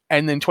on.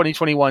 And then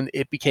 2021,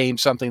 it became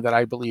something that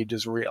I believed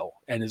is real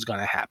and is going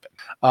to happen.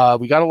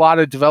 We got a lot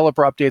of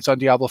developer updates on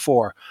Diablo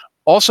 4.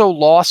 Also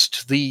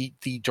lost the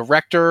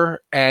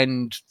director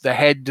and the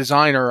head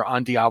designer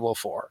on Diablo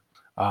 4.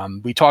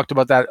 We talked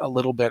about that a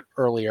little bit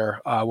earlier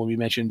when we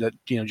mentioned that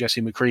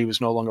Jesse McCree was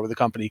no longer with the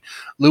company.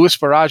 Louis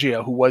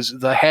Baraggia, who was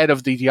the head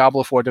of the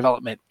Diablo 4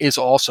 development, is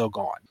also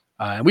gone.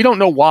 And we don't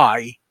know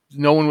why.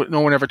 No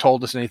one ever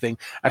told us anything.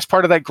 As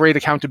part of that great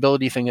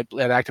accountability thing at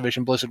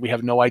Activision Blizzard, we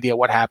have no idea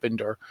what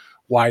happened or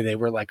why they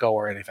were let go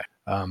or anything.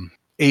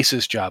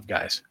 Ace's job,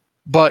 guys.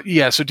 But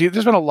yeah, so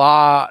there's been a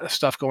lot of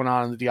stuff going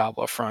on the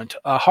Diablo front.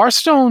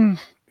 Hearthstone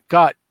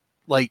got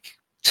like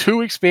 2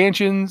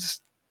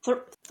 expansions,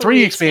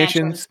 3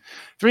 expansions,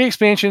 3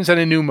 expansions, and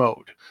a new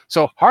mode.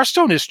 So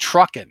Hearthstone is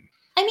trucking.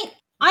 I mean,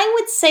 I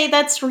would say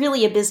that's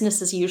really a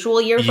business as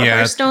usual year for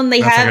Hearthstone.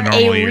 They have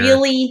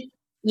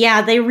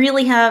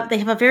they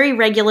have a very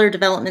regular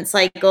development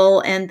cycle,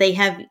 and they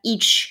have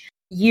each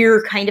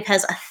year kind of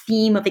has a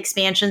theme of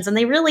expansions, and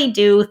they really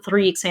do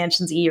 3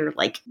 expansions a year,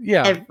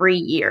 every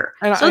year.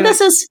 This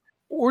is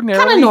kind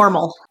of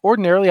normal.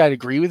 Ordinarily, I'd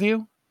agree with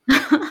you.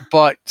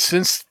 But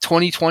since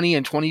 2020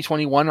 and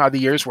 2021 are the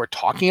years we're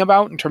talking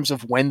about in terms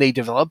of when they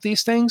develop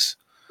these things,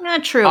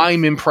 not true.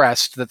 I'm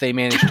impressed that they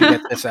managed to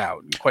get this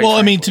out. Well, frankly.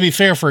 I mean, to be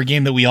fair, for a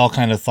game that we all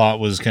kind of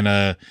thought was going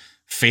to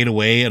fade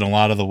away in a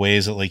lot of the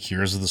ways that like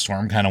Heroes of the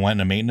Storm kind of went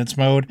into maintenance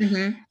mode,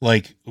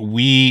 like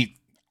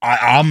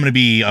I'm going to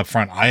be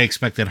upfront. I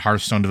expected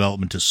Hearthstone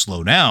development to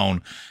slow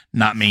down,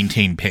 not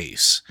maintain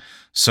pace.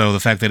 So the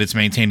fact that it's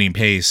maintaining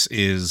pace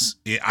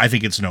I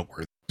think it's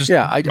noteworthy. Just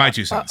my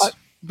 2 cents.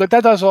 But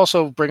that does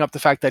also bring up the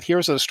fact that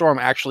Heroes of the Storm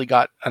actually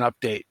got an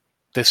update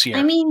this year.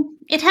 I mean,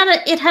 it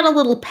had a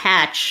little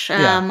patch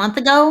a month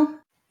ago.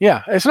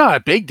 Yeah, it's not a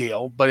big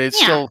deal, but it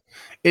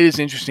is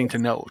interesting to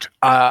note.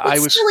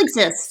 It still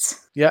exists.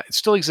 Yeah, it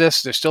still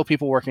exists. There's still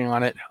people working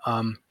on it.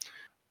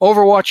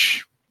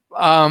 Overwatch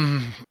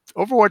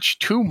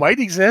 2 might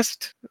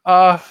exist.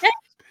 We're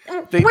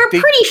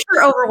pretty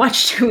sure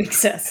Overwatch 2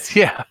 exists.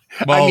 Yeah.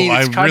 Well,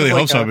 I really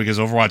hope so, because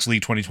Overwatch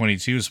League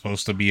 2022 is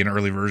supposed to be an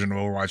early version of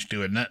Overwatch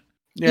 2, isn't it?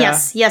 Yeah.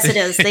 Yes, it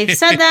is. They've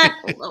said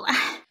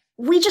that.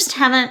 We just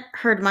haven't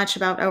heard much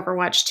about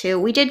Overwatch 2.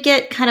 We did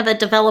get kind of a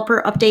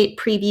developer update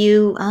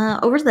preview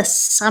over the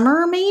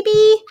summer,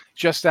 maybe?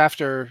 Just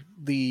after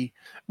we're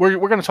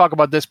going to talk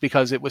about this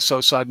because it was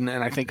so sudden,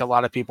 and I think a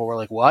lot of people were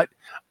like, what?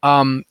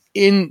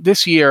 In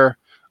this year,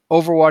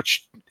 Overwatch,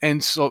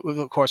 and so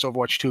of course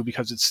Overwatch 2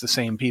 because it's the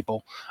same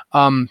people,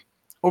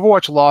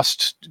 Overwatch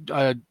lost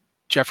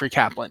Jeffrey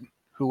Kaplan,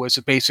 who was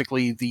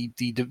basically the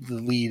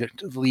lead at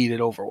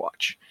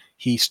Overwatch.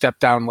 He stepped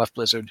down, left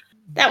Blizzard.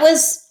 That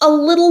was a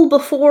little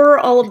before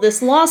all of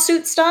this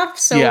lawsuit stuff,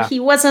 so he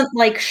wasn't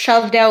like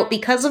shoved out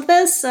because of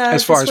this.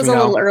 As far as we know, a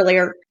little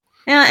earlier.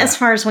 As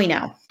far as we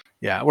know.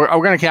 Yeah, we're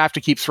going to have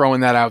to keep throwing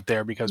that out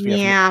there because we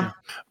have.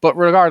 But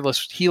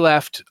regardless, he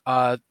left.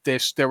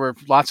 There were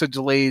lots of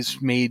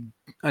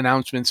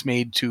announcements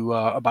made to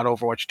about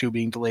Overwatch 2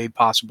 being delayed,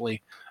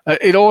 possibly.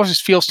 It always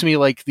feels to me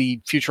like the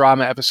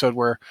Futurama episode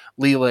where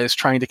Leela is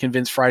trying to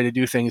convince Fry to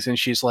do things, and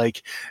she's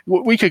like,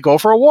 "We could go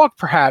for a walk,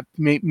 perhaps,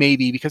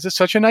 maybe, because it's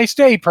such a nice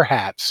day,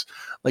 perhaps."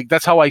 Like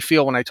that's how I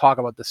feel when I talk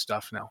about this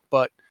stuff now.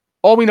 But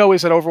all we know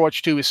is that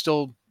Overwatch 2 is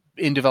still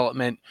in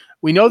development.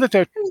 We know that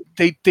didn't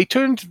they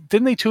tune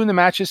the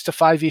matches to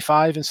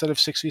 5v5 instead of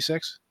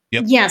 6v6?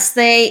 Yep. Yes,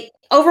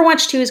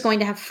 Overwatch 2 is going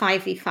to have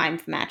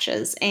 5v5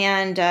 matches,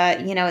 and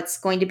it's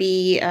going to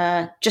be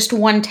just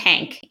 1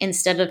 tank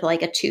instead of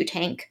like a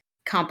 2-tank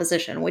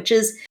composition, which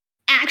is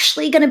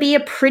actually going to be a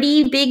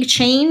pretty big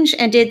change,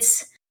 and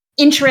it's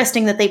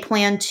interesting that they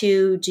plan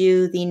to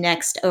do the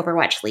next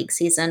Overwatch League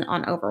season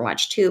on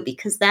Overwatch 2,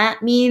 because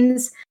that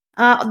means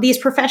these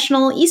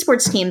professional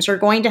esports teams are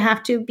going to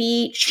have to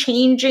be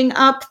changing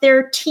up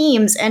their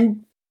teams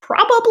and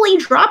probably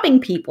dropping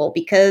people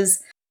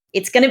because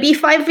it's going to be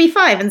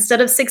 5v5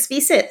 instead of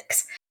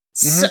 6v6.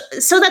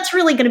 So that's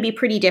really going to be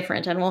pretty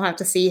different, and we'll have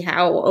to see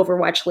how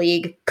Overwatch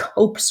League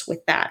copes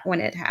with that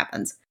when it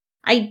happens.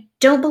 I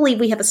don't believe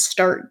we have a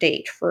start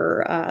date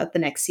for the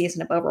next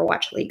season of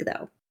Overwatch League,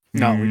 though.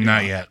 No,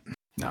 not yet.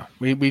 No,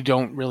 we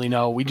don't really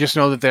know. We just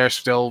know that they're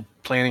still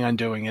planning on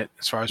doing it,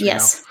 as far as we know.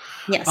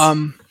 Yes.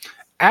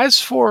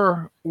 As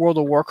for World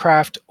of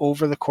Warcraft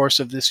over the course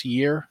of this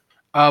year,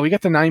 we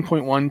got the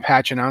 9.1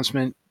 patch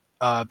announcement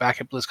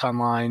back at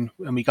BlizzConline,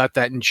 and we got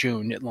that in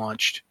June. It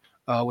launched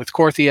with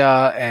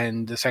Korthia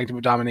and the Sanctum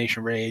of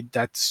Domination raid.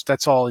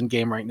 That's all in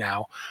game right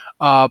now.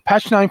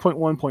 Patch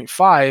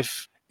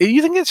 9.1.5.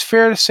 You think it's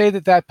fair to say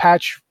that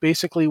patch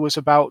basically was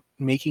about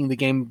making the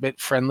game a bit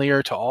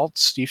friendlier to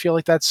alts? Do you feel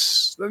like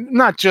that's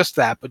not just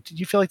that, but do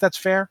you feel like that's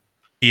fair?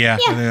 Yeah. I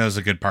think that was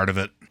a good part of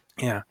it.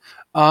 Yeah.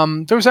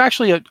 There was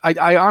actually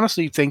I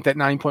honestly think that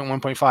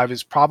 9.1.5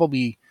 is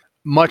probably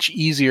much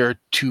easier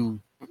to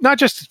not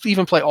just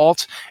even play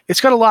alts.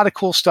 It's got a lot of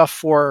cool stuff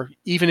for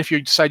even if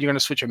you decide you're going to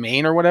switch a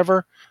main or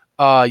whatever.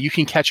 You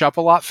can catch up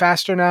a lot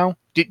faster now.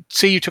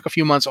 Say you took a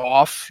few months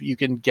off, you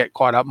can get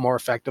caught up more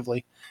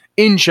effectively.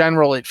 In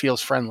general, it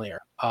feels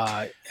friendlier.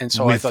 And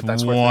so I thought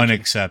that's one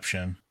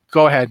exception.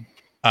 Go ahead.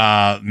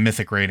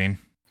 Mythic rating.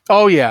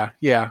 Oh yeah.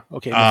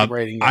 Okay, mythic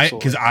rating.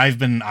 Because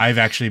I've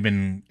actually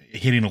been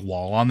hitting a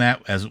wall on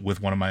that as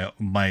with one of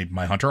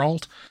my hunter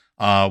alt,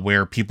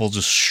 where people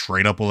just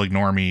straight up will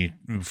ignore me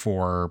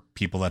for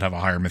people that have a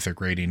higher mythic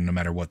rating, no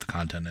matter what the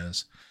content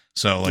is.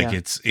 So like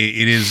it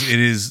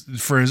is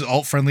for as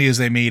alt friendly as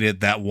they made it,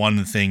 that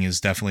one thing is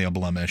definitely a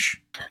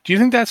blemish. Do you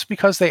think that's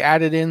because they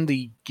added in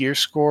the gear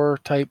score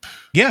type?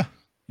 Yeah.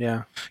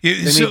 They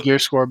made gear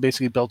score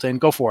basically built in.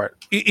 Go for it.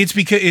 It's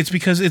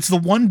because it's the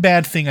one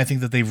bad thing I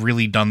think that they've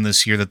really done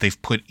this year that they've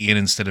put in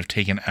instead of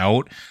taken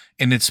out.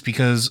 And it's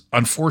because,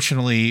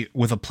 unfortunately,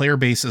 with a player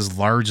base as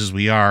large as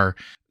we are,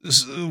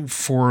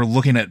 for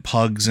looking at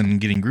pugs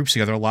and getting groups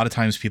together, a lot of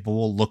times people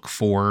will look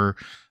for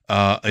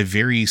a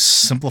very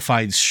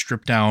simplified,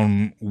 stripped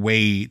down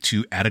way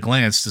to, at a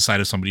glance, decide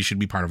if somebody should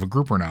be part of a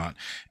group or not.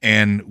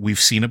 And we've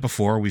seen it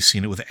before. We've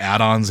seen it with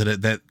add-ons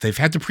that they've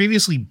had to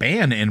previously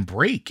ban and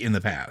break in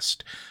the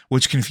past,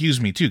 which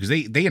confused me too,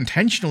 because they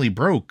intentionally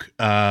broke,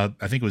 I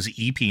think it was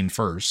Epeen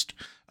first,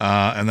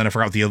 and then I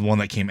forgot the other one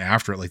that came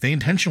after it. Like, they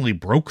intentionally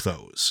broke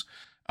those.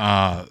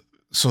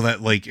 So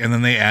that, like, and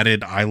then they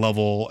added eye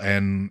level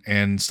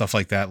and stuff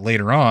like that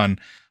later on.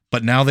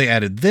 But now they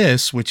added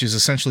this, which is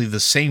essentially the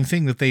same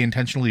thing that they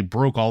intentionally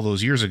broke all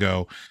those years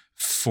ago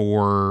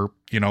for,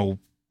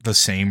 the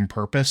same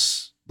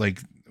purpose.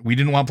 Like, we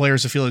didn't want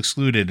players to feel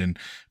excluded, and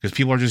because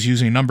people are just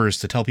using numbers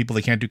to tell people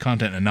they can't do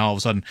content. And now all of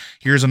a sudden,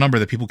 here's a number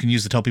that people can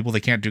use to tell people they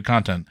can't do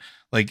content.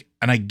 Like,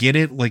 and I get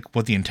it, like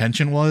what the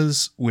intention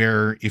was,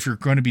 where if you're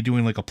going to be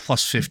doing like a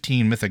plus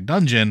 15 mythic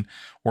dungeon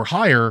or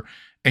higher,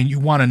 and you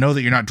want to know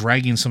that you're not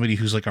dragging somebody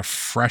who's like a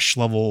fresh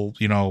level,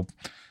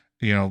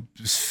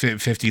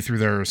 50 through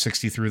their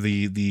 60 through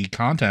the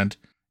content.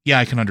 Yeah,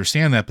 I can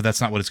understand that, but that's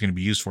not what it's going to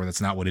be used for.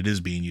 That's not what it is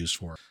being used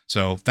for.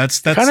 So that's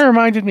kind of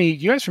reminded me.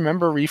 You guys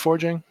remember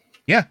Reforging?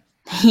 Yeah.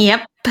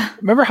 Yep.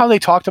 Remember how they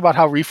talked about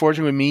how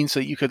Reforging would mean so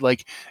that you could,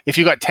 like, if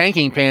you got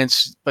tanking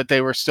pants, but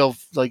they were still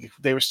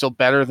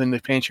better than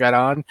the pants you had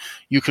on,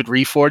 you could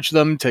reforge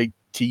them to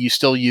you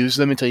still use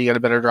them until you get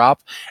a better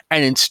drop.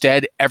 And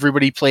instead,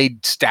 everybody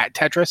played stat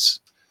Tetris.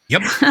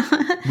 Yep.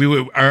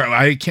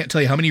 I can't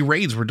tell you how many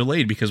raids were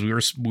delayed because we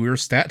were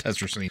stat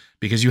Tetrising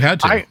because you had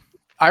to.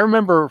 I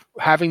remember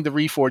having the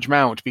Reforge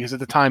mount because at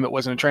the time it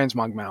wasn't a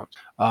transmog mount.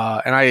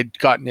 And I had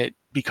gotten it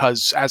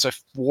because as a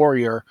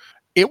warrior,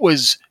 it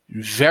was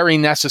very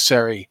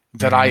necessary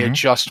that I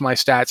adjust my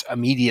stats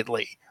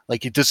immediately.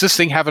 Like, does this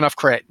thing have enough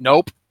crit?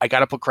 Nope. I got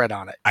to put crit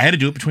on it. I had to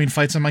do it between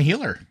fights on my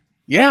healer.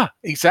 Yeah,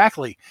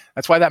 exactly.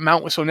 That's why that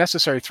mount was so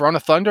necessary. Throne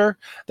of Thunder,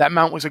 that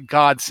mount was a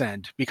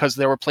godsend because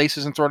there were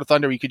places in Throne of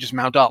Thunder where you could just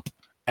mount up.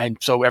 And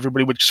so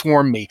everybody would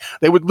swarm me.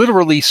 They would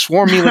literally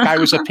swarm me like I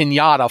was a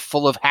piñata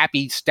full of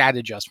happy stat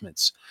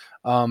adjustments.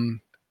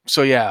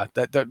 So yeah,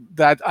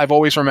 that I've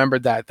always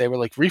remembered that. They were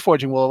like,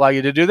 Reforging will allow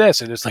you to do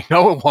this. And it's like,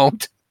 no, it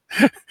won't.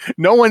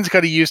 No one's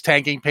going to use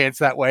tanking pants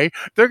that way.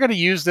 They're going to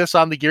use this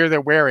on the gear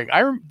they're wearing.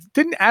 I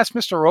didn't Ask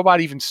Mr.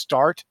 Robot even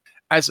start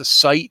as a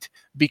site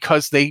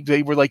because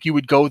they were like, you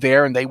would go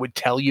there and they would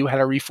tell you how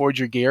to reforge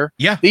your gear.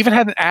 Yeah. They even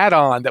had an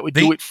add-on that would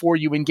do it for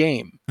you in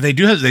game. They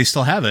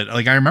still have it.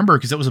 Like, I remember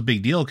because that was a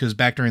big deal because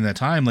back during that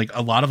time, like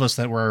a lot of us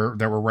that were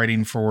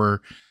writing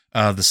for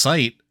the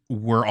site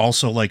were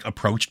also like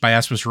approached by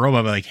Ask Mr.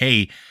 Robot like,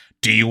 hey,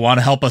 do you want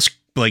to help us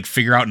like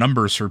figure out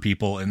numbers for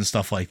people and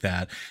stuff like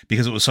that?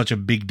 Because it was such a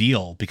big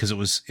deal because it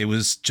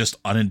was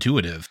just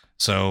unintuitive.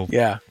 So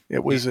yeah,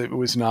 it was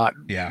not.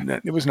 Yeah,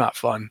 it was not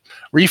fun.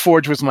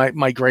 Reforge was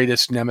my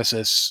greatest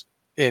nemesis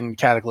in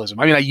Cataclysm.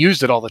 I mean, I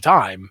used it all the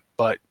time,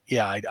 but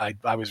yeah,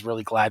 I was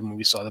really glad when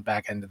we saw the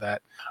back end of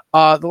that.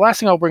 The last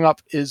thing I'll bring up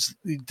is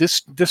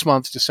this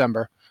month,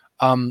 December.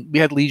 we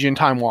had Legion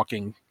Time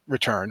Walking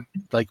return.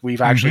 Like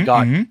we've actually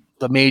got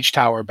the Mage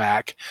Tower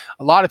back.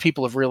 A lot of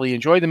people have really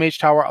enjoyed the Mage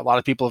Tower. A lot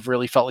of people have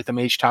really felt like the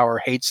Mage Tower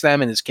hates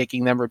them and is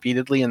kicking them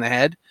repeatedly in the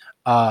head.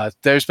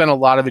 There's been a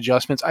lot of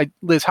adjustments.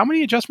 Liz, how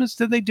many adjustments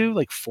did they do?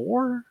 Like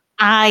 4?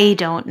 I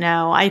don't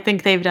know. I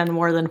think they've done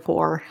more than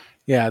 4.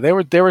 Yeah,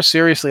 there were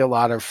seriously a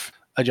lot of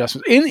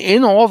adjustments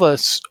in all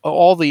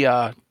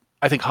the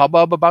I think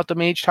hubbub about the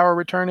Mage Tower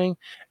returning,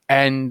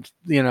 and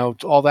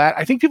all that.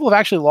 I think people have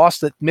actually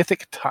lost that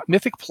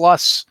Mythic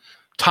Plus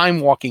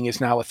time walking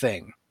is now a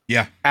thing.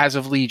 Yeah, as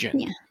of Legion.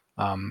 Yeah.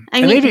 I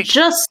mean,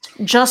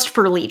 just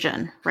for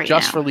Legion right now.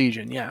 Just for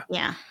Legion, yeah.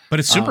 Yeah. But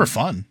it's super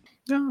fun.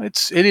 No,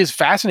 it is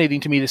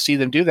fascinating to me to see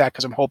them do that,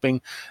 because I'm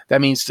hoping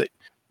that means that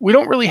we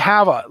don't really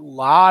have a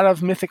lot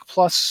of Mythic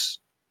Plus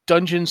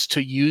dungeons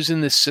to use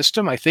in this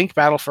system. I think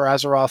Battle for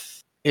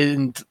Azeroth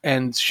and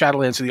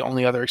Shadowlands are the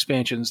only other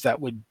expansions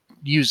that would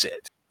use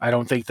it. I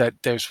don't think that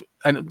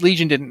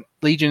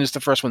Legion is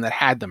the first one that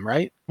had them,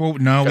 right? Well,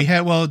 no,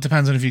 it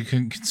depends on if you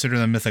can consider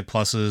them Mythic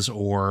Pluses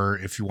or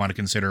if you want to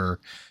consider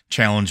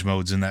challenge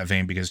modes in that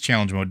vein, because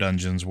challenge mode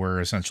dungeons were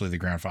essentially the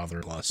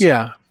grandfather plus.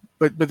 Yeah,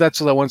 but that's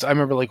the ones I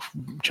remember, like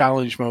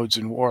challenge modes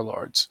and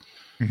Warlords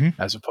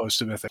as opposed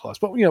to Mythic Plus.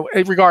 But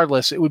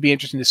regardless, it would be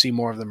interesting to see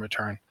more of them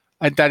return.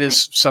 That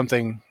is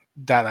something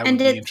that I would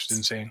be interested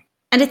in seeing.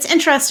 And it's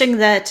interesting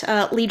that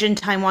Legion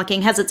Time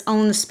Walking has its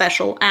own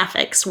special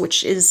affix,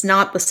 which is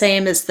not the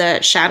same as the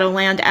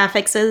Shadowland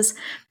affixes.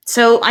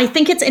 So I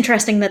think it's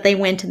interesting that they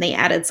went and they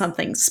added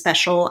something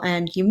special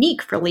and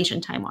unique for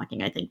Legion Time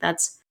Walking. I think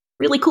that's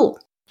really cool.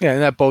 Yeah,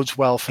 and that bodes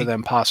well for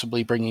them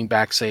possibly bringing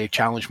back, say,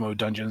 challenge mode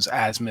dungeons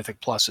as Mythic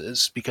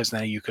Pluses, because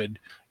now you could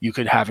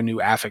have a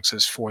new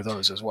affixes for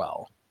those as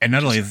well. And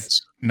not only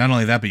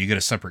that, but you get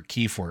a separate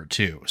key for it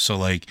too. So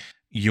like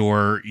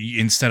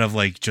instead of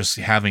like just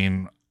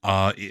having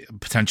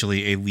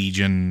potentially a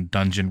Legion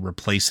dungeon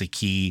replace a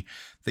key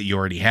that you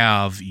already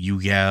have, you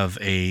have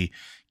a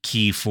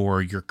key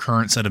for your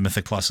current set of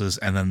Mythic Pluses,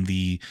 and then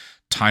the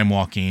Time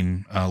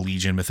Walking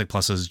Legion Mythic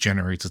Pluses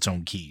generates its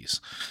own keys.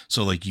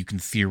 So like you can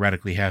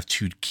theoretically have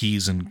 2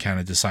 keys and kind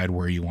of decide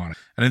where you want it.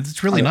 And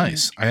it's really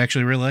nice. I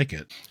actually really like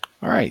it.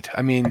 All right.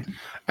 I mean,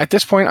 at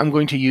this point, I'm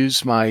going to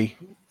use my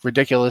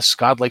ridiculous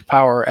godlike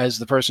power as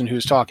the person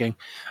who's talking.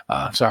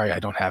 Sorry, I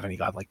don't have any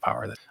godlike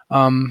power.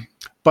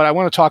 But I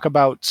want to talk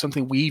about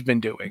something we've been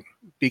doing,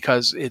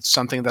 because it's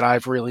something that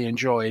I've really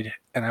enjoyed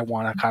and I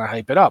want to kind of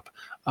hype it up.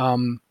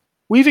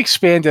 We've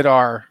expanded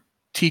our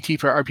TT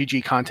for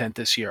RPG content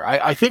this year.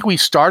 I think we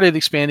started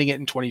expanding it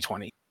in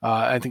 2020.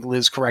 I think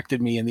Liz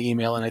corrected me in the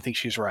email, and I think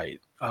she's right.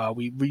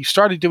 We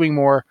started doing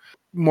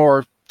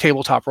more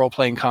tabletop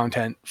role-playing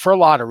content for a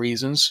lot of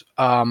reasons.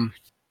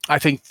 I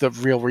think the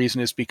real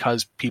reason is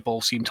because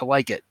people seem to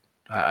like it.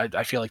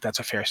 I feel like that's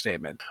a fair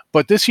statement.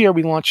 But this year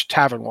we launched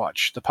Tavern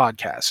Watch, the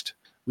podcast.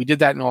 We did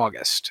that in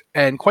August.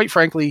 And quite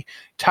frankly,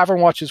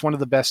 Tavern Watch is one of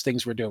the best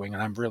things we're doing,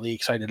 and I'm really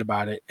excited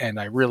about it. And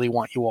I really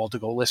want you all to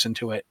go listen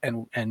to it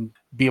and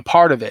be a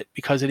part of it,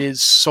 because it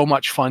is so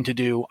much fun to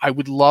do. I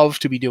would love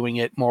to be doing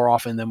it more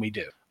often than we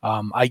do.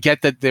 I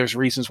get that there's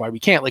reasons why we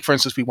can't. Like, for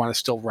instance, we want to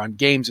still run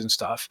games and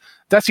stuff.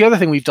 That's the other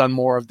thing we've done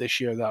more of this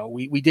year, though.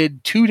 We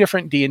did 2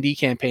 different D&D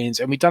campaigns,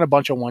 and we've done a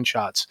bunch of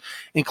one-shots,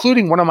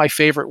 including one of my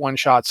favorite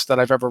one-shots that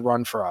I've ever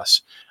run for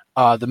us,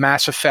 the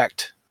Mass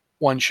Effect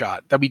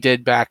one-shot that we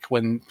did back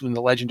when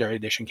the Legendary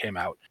Edition came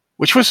out,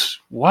 which was,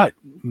 what,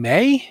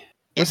 May?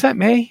 Was that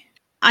May?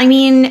 I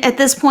mean, at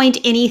this point,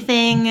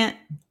 anything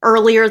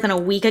earlier than a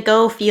week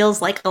ago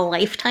feels like a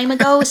lifetime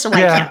ago, so I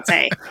can't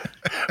say.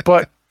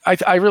 But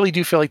I really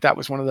do feel like that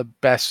was one of the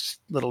best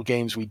little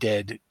games we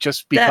did,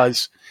 just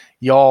because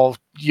y'all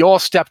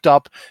stepped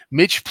up.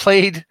 Mitch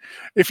played.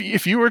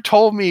 If you were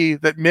told me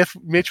that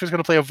Mitch was going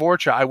to play a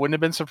Vorcha, I wouldn't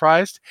have been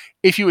surprised.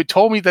 If you had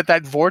told me that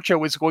Vorcha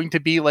was going to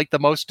be like the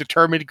most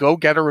determined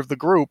go-getter of the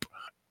group,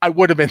 I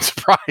would have been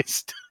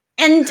surprised.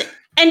 And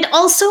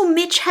also,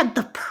 Mitch had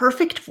the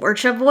perfect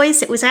Vorcha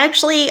voice. It was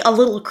actually a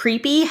little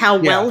creepy how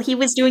well he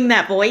was doing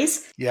that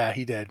voice. Yeah,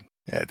 he did.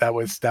 Yeah, that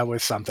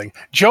was something.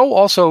 Joe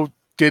also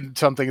did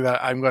something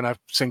that I'm going to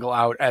single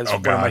out as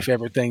one of my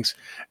favorite things.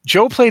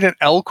 Joe played an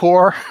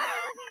Elcor,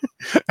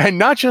 and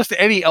not just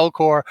any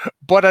Elcor,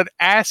 but an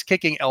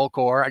ass-kicking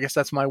Elcor. I guess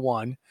that's my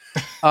one.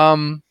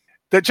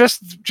 That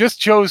just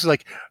Joe's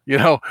like,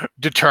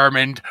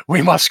 determined.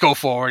 We must go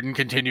forward and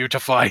continue to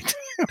fight.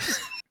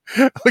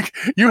 Like,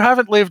 you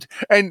haven't lived.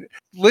 And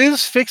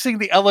Liz fixing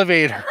the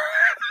elevator.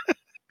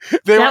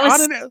 They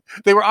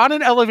were on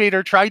an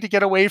elevator trying to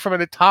get away from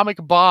an atomic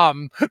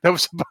bomb that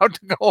was about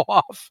to go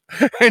off.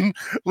 And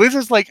Liz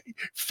is like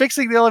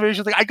fixing the elevator.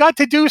 She's like, I got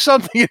to do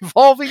something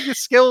involving the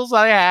skills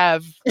I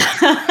have.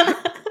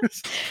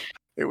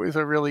 It was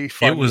a really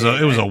fun game.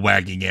 It was a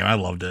wagging game. I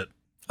loved it.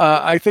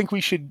 I think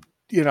we should,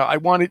 I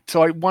wanted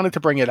to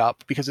bring it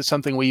up because it's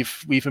something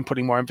we've been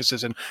putting more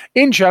emphasis in.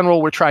 In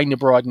general, we're trying to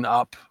broaden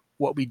up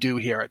what we do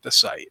here at the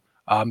site.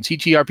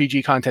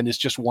 TTRPG content is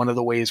just one of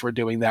the ways we're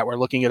doing that. We're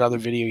looking at other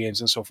video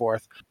games and so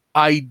forth.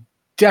 I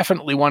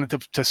definitely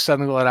wanted to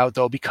single it out,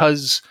 though,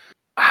 because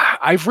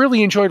I've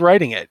really enjoyed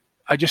writing it.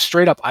 I just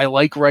straight up, I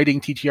like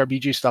writing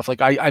TTRPG stuff.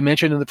 Like I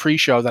mentioned in the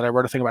pre-show that I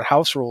wrote a thing about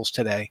house rules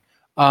today.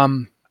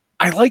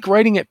 I like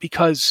writing it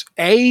because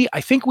I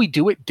think we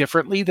do it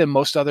differently than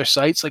most other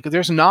sites. Like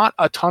there's not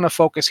a ton of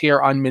focus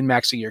here on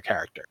min-maxing your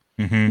character.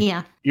 Mm-hmm.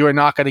 Yeah. You are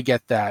not going to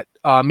get that.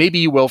 Maybe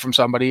you will from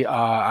somebody.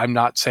 I'm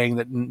not saying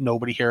that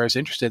nobody here is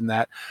interested in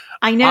that.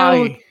 I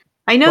know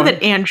Go that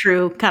ahead.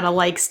 Andrew kind of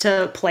likes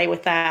to play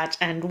with that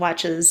and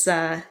watches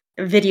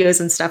videos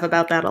and stuff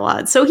about that a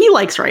lot. So he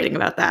likes writing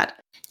about that.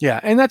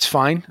 Yeah, and that's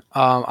fine.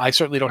 I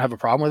certainly don't have a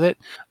problem with it.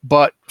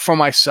 But for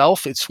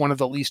myself, it's one of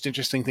the least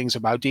interesting things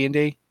about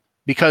D&D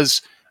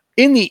because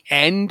in the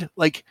end,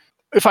 like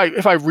if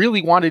I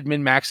really wanted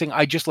min-maxing,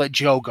 I just let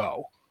Joe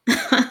go.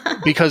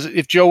 Because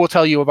if Joe will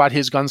tell you about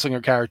his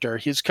gunslinger character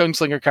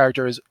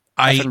is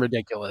effing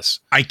ridiculous.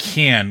 I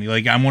can.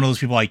 Like, I'm one of those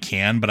people I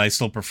can, but I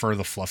still prefer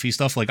the fluffy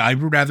stuff. Like, I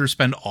would rather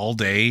spend all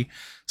day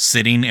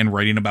sitting and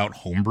writing about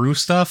homebrew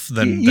stuff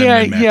than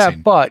min-maxing. Yeah,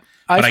 but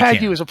I've had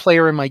can. you as a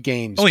player in my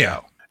games. Oh, yeah.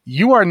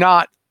 You are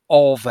not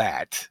all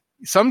that.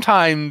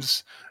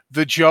 Sometimes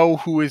the Joe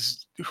who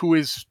is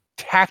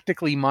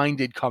tactically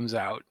minded comes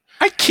out.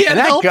 I can't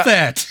help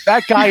that.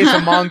 That guy is a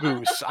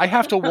mongoose. I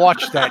have to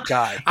watch that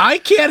guy. I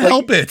can't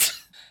help it.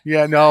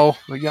 Yeah, no.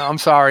 Yeah, I'm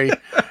sorry.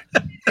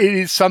 It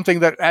is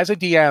something that, as a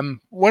DM,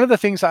 one of the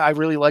things that I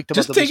really liked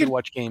about the Blizzard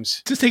Watch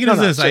games. Just take it as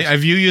this. I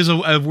view you as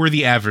a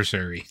worthy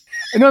adversary.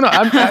 No,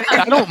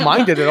 I don't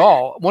mind it at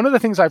all. One of the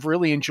things I've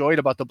really enjoyed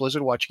about the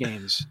Blizzard Watch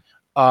games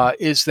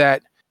is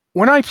that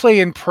when I play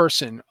in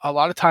person, a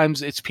lot of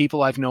times it's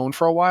people I've known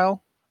for a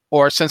while.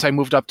 Or since I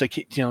moved up to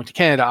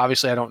Canada,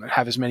 obviously I don't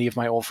have as many of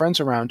my old friends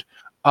around.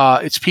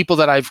 It's people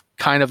that I've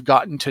kind of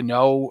gotten to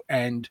know,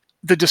 and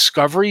the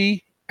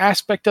discovery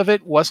aspect of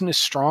it wasn't as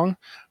strong.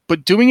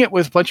 But doing it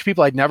with a bunch of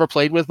people I'd never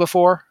played with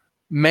before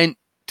meant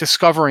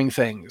discovering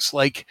things.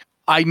 Like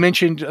I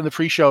mentioned in the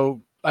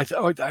pre-show, the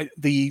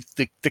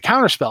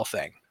counterspell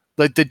thing.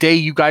 Like the day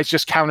you guys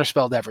just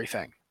counterspelled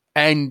everything,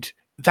 and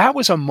that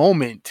was a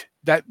moment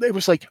that it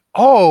was like,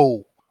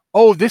 oh,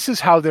 this is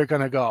how they're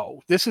going to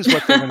go. This is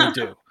what they're going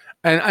to do.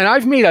 And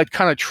I've made a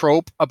kind of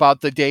trope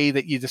about the day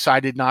that you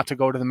decided not to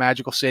go to the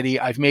magical city.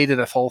 I've made it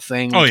a whole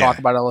thing. We talk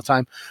about it all the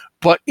time.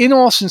 But in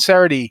all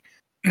sincerity,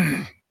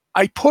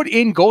 I put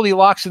in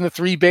Goldilocks and the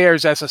Three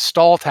Bears as a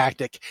stall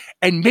tactic,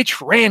 and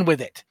Mitch ran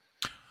with it.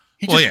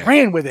 He just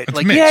ran with it. It's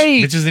like, Mitch. yay!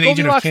 Mitch is an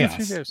agent of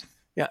chaos.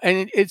 Yeah,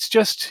 and it's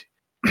just...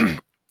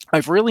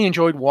 I've really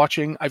enjoyed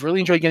watching. I've really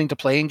enjoyed getting to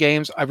play in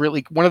games.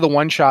 One of the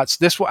one shots,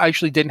 this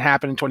actually didn't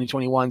happen in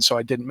 2021, so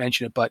I didn't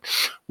mention it, but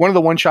one of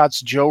the one shots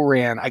Joe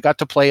ran, I got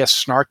to play a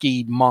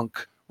snarky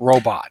monk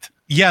robot.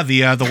 Yeah,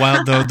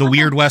 the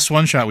Weird West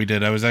one shot we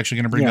did. I was actually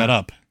going to bring that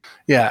up.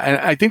 Yeah, and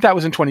I think that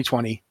was in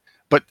 2020.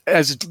 But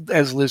as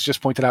Liz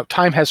just pointed out,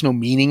 time has no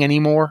meaning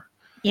anymore.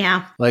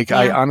 Yeah.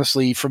 I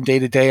honestly, from day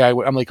to day,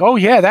 I'm like, oh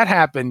yeah, that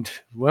happened.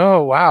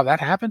 Whoa, wow, that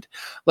happened.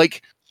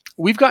 Like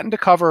we've gotten to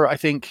cover,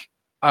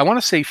 I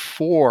want to say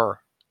 4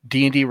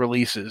 D&D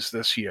releases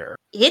this year.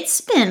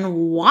 It's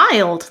been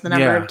wild, the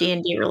number of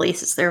D&D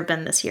releases there have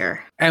been this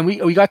year. And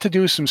we got to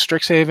do some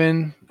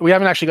Strixhaven. We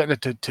haven't actually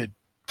gotten to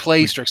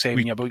play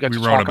Strixhaven yet, but we got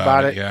to talk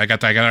about it. Yeah, I got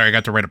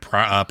to write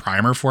a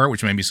primer for it,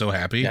 which made me so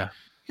happy. Yeah.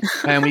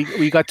 And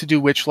we got to do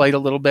Witchlight a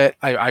little bit.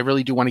 I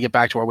really do want to get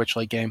back to our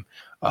Witchlight game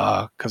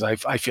because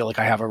I feel like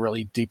I have a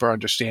really deeper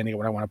understanding of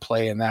what I want to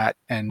play in that,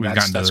 and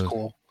that's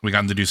cool. We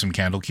gotten to do some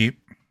Candlekeep.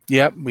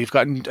 Yeah, we've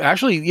gotten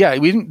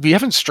we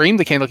haven't streamed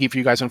the Candlekeep for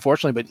you guys,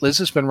 unfortunately, but Liz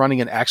has been running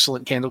an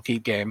excellent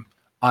Candlekeep game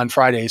on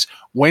Fridays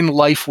when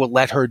life will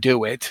let her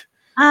do it.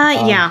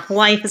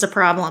 Life is a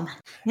problem.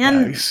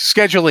 And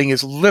scheduling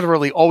is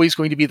literally always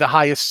going to be the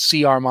highest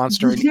CR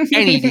monster in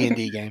any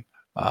D&D game.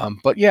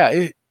 But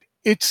yeah,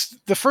 it's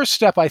the first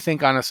step, I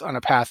think, on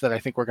a path that I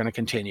think we're going to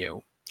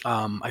continue.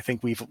 I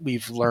think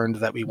we've learned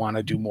that we want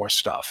to do more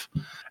stuff,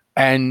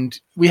 and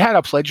we had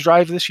a pledge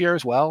drive this year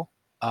as well.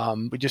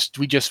 We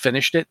just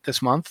finished it this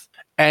month,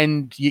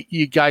 and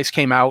you guys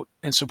came out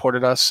and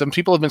supported us. Some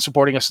people have been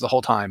supporting us the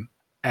whole time,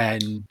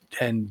 and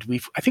I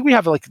think we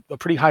have like a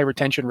pretty high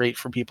retention rate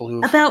for people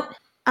who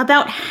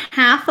about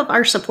half of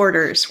our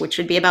supporters, which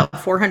would be about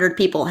 400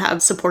 people,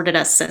 have supported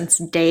us since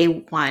day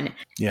one.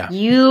 Yeah,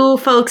 you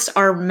folks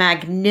are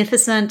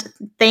magnificent.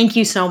 Thank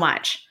you so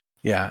much.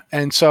 Yeah,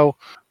 and so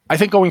I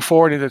think going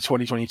forward into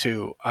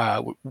 2022,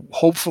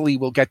 hopefully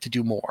we'll get to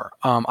do more.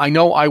 I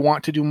know I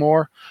want to do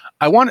more.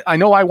 I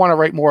know I want to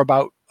write more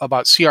about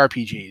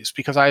CRPGs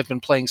because I have been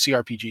playing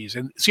CRPGs,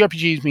 and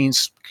CRPGs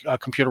means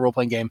computer role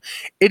playing game.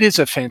 It is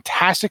a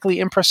fantastically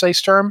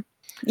imprecise term.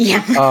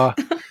 Yeah.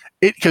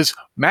 Because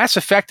Mass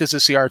Effect is a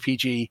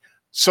CRPG,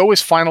 so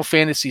is Final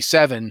Fantasy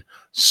VII,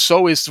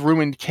 so is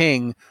Ruined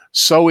King,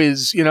 so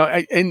is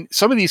and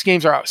some of these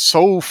games are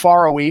so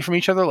far away from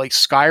each other. Like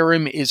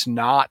Skyrim is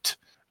not.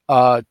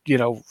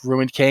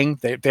 Ruined King,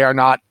 they are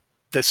not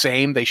the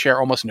same. They share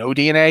almost no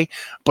DNA,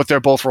 but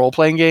they're both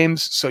role-playing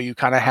games. So you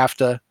kind of have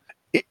to,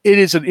 it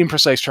is an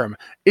imprecise term.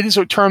 It is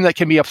a term that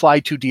can be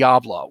applied to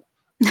Diablo.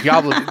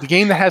 Diablo, the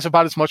game that has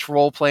about as much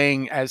role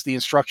playing as the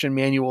instruction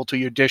manual to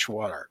your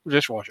dishwasher,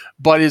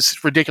 but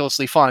is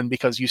ridiculously fun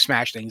because you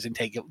smash things and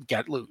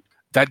get loot.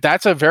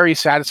 That's a very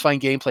satisfying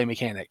gameplay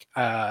mechanic.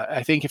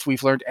 I think if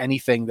we've learned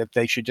anything, that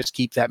they should just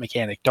keep that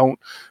mechanic. Don't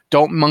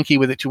monkey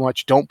with it too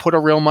much. Don't put a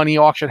real money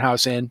auction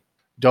house in.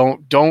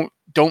 Don't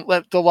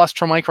let the lust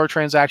for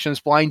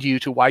microtransactions blind you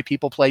to why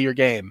people play your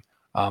game.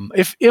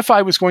 If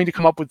I was going to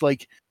come up with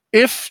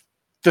if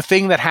the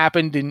thing that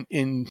happened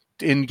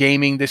in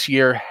gaming this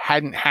year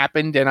hadn't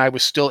happened and I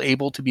was still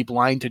able to be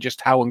blind to just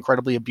how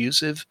incredibly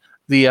abusive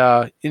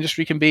the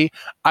industry can be,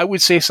 I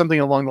would say something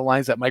along the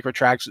lines that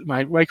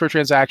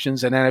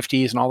microtransactions and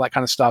NFTs and all that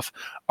kind of stuff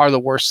are the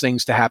worst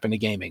things to happen to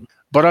gaming.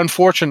 But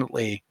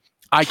unfortunately,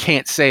 I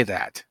can't say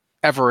that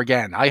ever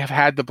again. I have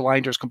had the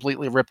blinders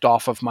completely ripped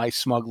off of my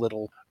smug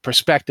little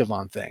perspective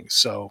on things.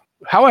 So,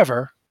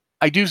 however,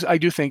 I do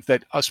think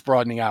that us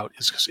broadening out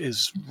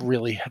is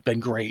really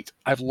been great.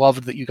 I've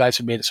loved that you guys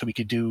have made it so we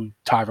could do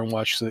Tavern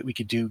Watch, so that we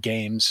could do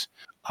games.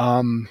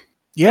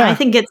 Yeah, I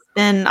think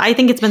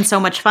it's been so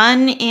much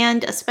fun,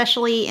 and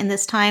especially in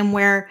this time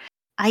where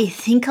I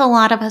think a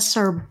lot of us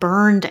are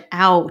burned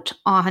out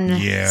on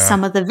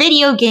some of the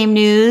video game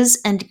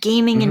news and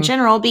gaming in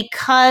general,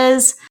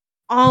 because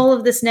all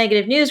of this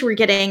negative news we're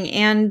getting,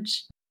 and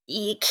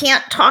you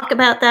can't talk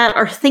about that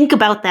or think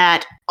about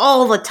that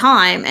all the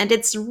time, and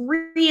it's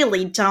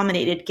really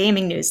dominated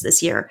gaming news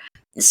this year.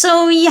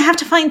 So you have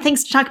to find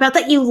things to talk about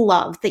that you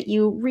love, that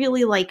you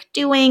really like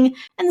doing,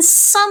 and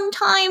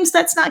sometimes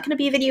that's not going to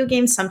be video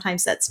games,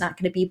 sometimes that's not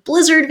going to be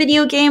Blizzard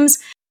video games,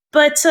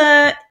 but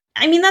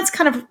that's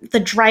kind of the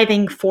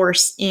driving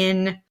force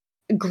in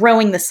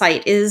growing the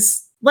site,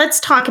 is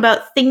let's talk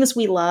about things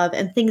we love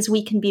and things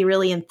we can be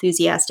really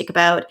enthusiastic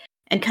about,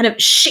 and kind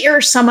of share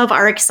some of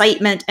our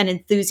excitement and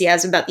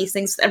enthusiasm about these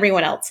things with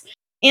everyone else.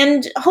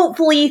 And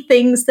hopefully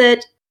things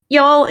that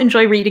y'all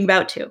enjoy reading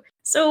about too.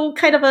 So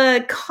kind of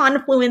a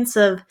confluence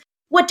of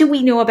what do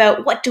we know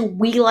about, what do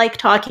we like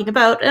talking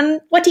about,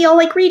 and what do y'all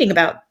like reading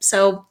about.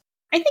 So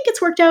I think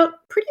it's worked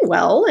out pretty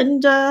well,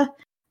 and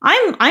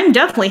I'm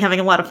definitely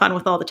having a lot of fun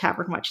with all the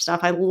Tavern Watch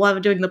stuff. I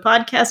love doing the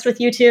podcast with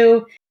you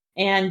two,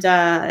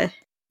 and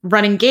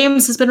running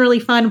games has been really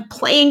fun.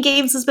 Playing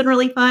games has been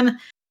really fun.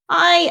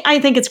 I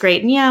think it's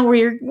great, and yeah,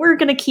 we're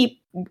gonna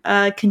keep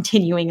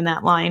continuing in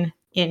that line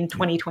in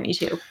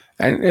 2022.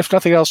 And if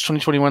nothing else,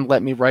 2021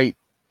 let me write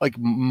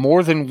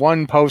more than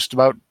one post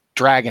about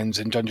dragons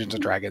and Dungeons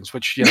and Dragons,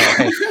 which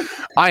hey,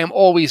 I am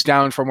always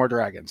down for more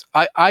dragons.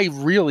 I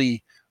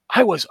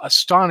was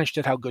astonished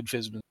at how good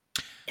Fizbin.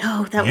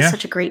 Oh, that was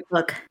such a great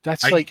book.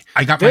 That's I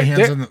got my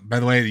hands on. By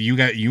the way, you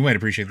might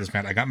appreciate this,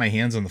 Matt. I got my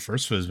hands on the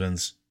first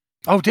Fizbins.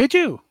 Oh, did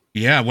you?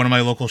 Yeah, one of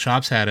my local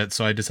shops had it,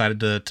 so I decided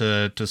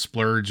to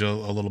splurge a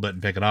little bit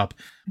and pick it up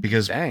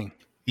because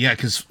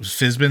because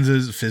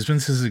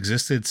Fizbins has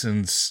existed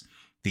since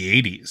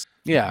the 80s.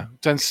 Yeah,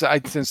 since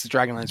the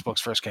Dragonlance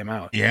books first came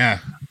out. Yeah.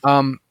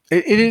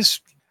 It is.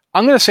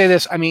 I'm going to say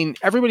this. I mean,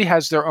 everybody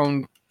has their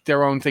own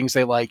things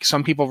they like.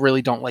 Some people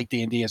really don't like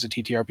D&D as a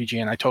TTRPG,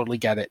 and I totally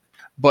get it.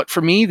 But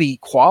for me, the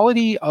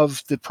quality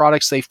of the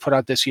products they've put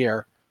out this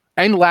year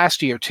and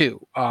last year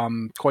too,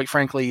 quite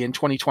frankly, in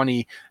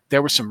 2020,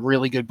 there were some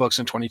really good books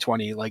in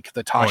 2020. Like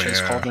the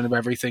Tasha's Cauldron of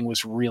Everything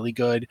was really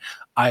good.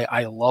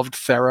 I loved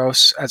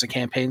Theros as a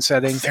campaign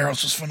setting.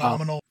 Theros was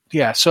phenomenal.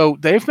 Yeah, so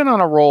they've been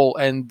on a roll,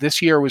 and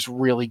this year was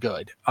really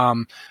good.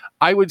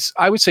 I would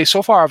say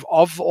so far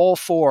of all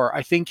four,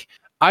 I think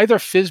either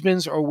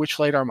Fizbins or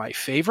Witchlight are my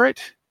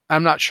favorite.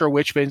 I'm not sure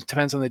which, but it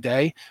depends on the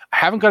day. I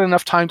haven't got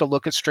enough time to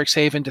look at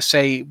Strixhaven to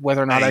say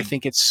whether or not I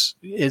think it's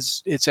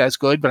as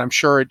good, but I'm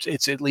sure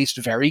it's at least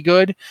very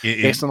good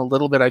based on a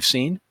little bit I've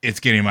seen. It's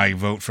getting my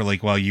vote for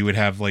while you would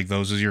have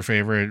those as your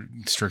favorite,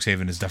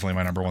 Strixhaven is definitely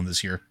my number one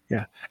this year.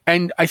 Yeah,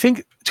 and I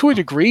think to a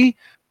degree,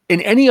 in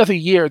any other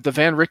year, the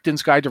Van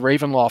Richten's Guide to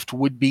Ravenloft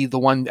would be the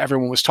one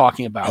everyone was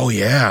talking about. Oh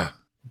yeah,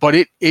 but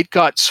it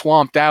got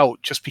swamped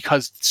out just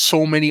because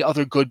so many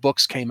other good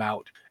books came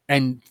out.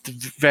 And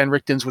Van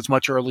Richten's was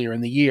much earlier in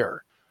the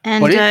year.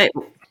 And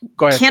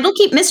go ahead.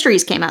 Candlekeep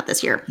Mysteries came out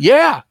this year.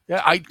 Yeah.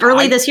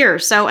 Early this year.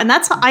 So, and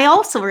I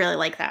also really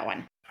like that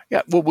one.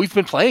 Yeah. Well, we've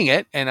been playing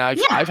it, and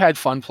I've had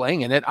fun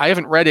playing in it. I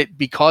haven't read it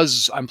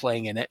because I'm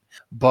playing in it,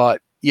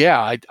 but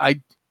yeah,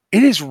 it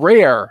is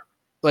rare.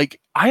 I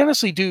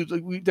honestly do.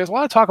 There's a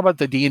lot of talk about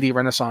the D&D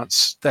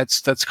Renaissance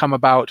that's come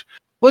about.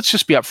 Let's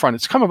just be upfront.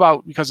 It's come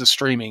about because of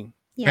streaming.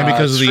 Yeah. And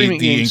because of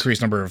the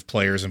increased number of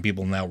players and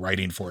people now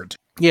writing for it.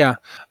 Yeah,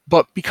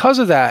 but because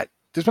of that,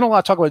 there's been a lot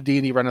of talk about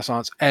D&D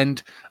Renaissance,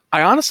 and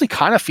I honestly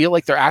kind of feel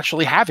like they're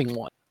actually having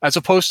one, as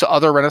opposed to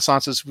other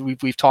Renaissances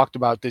we've talked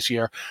about this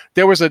year.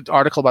 There was an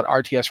article about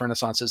RTS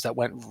Renaissances that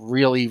went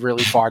really,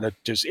 really far to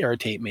just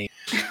irritate me.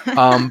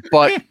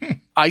 But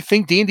I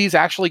think D&D's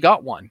actually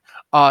got one.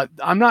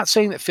 I'm not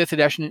saying that 5th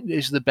edition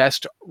is the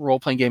best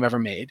role-playing game ever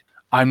made.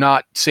 I'm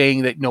not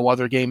saying that no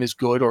other game is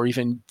good or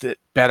even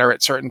better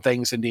at certain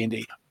things than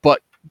D&D.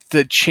 But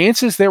the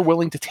chances they're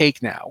willing to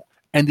take now,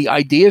 and the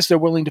ideas they're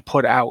willing to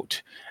put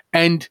out,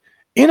 and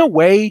in a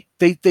way,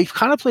 they've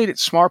kind of played it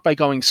smart by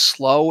going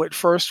slow at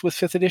first with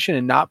 5th edition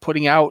and not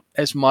putting out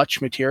as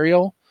much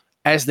material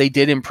as they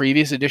did in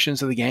previous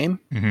editions of the game.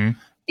 Mm-hmm.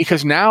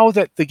 Because now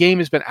that the game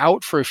has been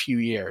out for a few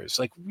years,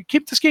 like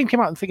this game came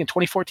out in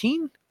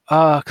 2014.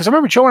 Because I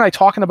remember Joe and I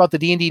talking about the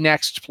D&D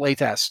Next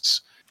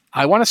playtests.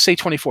 I want to say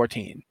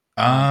 2014.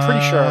 I'm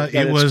pretty sure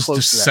it was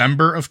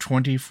December of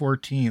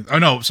 2014. Oh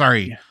no,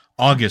 sorry, Yeah.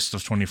 August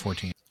of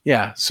 2014.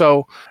 Yeah,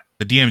 so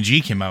The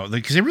DMG came out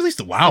because they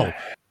released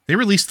They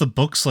released the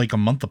books like a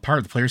month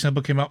apart. The Player's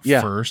Handbook came out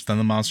first, then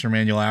the Monster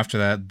Manual after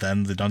that,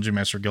 then the Dungeon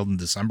Master Guild in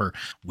December.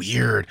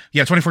 Weird.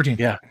 Yeah, 2014.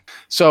 Yeah.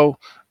 So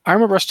I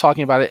remember us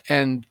talking about it,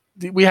 and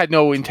we had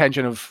no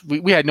intention of,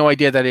 we had no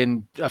idea that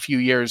in a few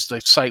years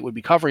the site would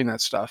be covering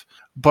that stuff.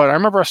 But I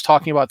remember us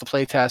talking about the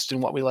playtest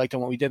and what we liked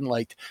and what we didn't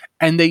like.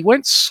 And they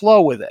went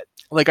slow with it.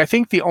 Like, I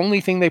think the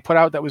only thing they put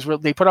out that was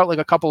they put out like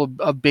a couple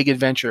of big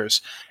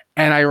adventures.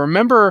 And I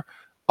remember,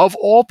 of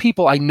all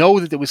people, I know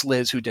that it was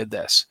Liz who did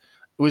this.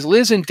 It was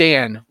Liz and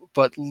Dan,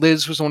 but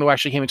Liz was the one who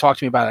actually came and talked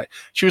to me about it.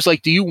 She was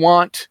like, do you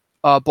want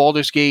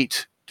Baldur's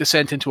Gate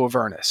Descent into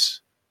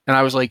Avernus? And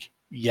I was like,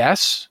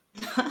 yes.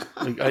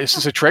 Like, is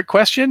this a trick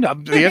question?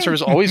 The answer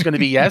is always going to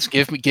be yes.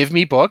 Give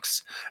me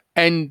books.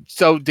 And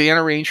so Dan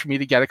arranged for me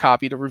to get a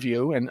copy to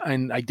review,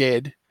 and I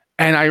did.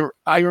 And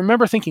I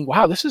remember thinking,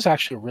 wow, this is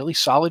actually a really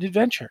solid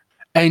adventure.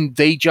 And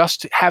they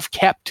just have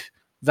kept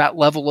that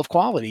level of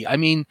quality. I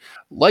mean,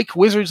 like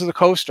Wizards of the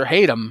Coast or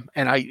hate them,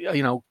 and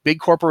big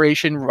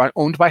corporation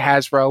owned by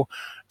Hasbro,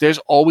 there's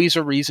always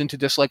a reason to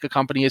dislike a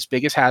company as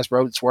big as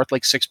Hasbro. It's worth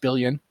like $6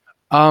 billion.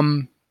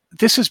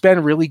 This has been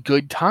a really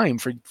good time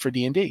for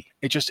D&D.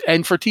 It just,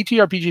 and for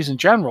TTRPGs in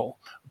general,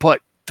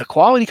 but the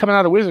quality coming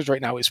out of Wizards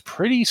right now is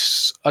pretty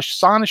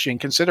astonishing,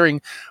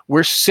 considering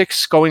we're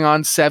 6 going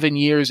on 7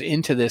 years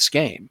into this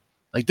game.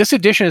 Like, this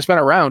edition has been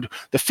around.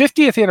 The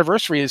 50th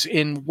anniversary is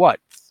in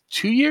what,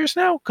 2 years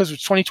now? Because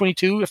it's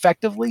 2022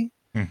 effectively.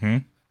 Mm-hmm.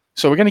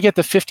 So we're going to get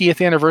the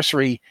 50th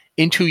anniversary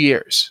in 2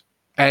 years.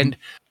 And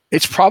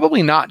it's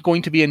probably not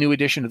going to be a new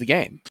edition of the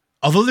game.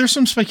 Although there's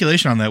some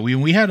speculation on that.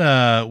 When we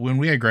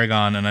had Greg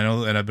on, and I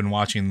know that I've been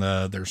watching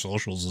their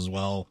socials as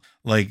well.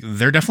 Like,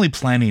 they're definitely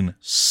planning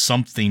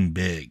something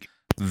big.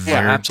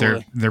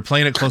 Absolutely. They're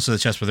playing it close to the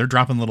chest, but they're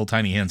dropping little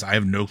tiny hints. I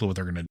have no clue what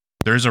they're going to do.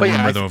 There's a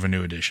rumor though of a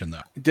new edition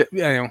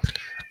though.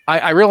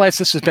 I realize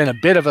this has been a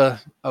bit of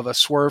a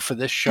swerve for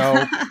this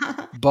show,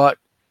 but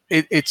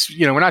it's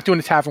we're not doing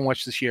a Tavern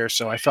Watch this year,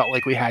 so I felt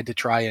like we had to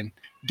try and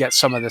get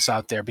some of this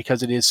out there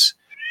because it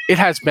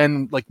has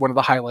been like one of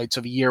the highlights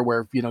of a year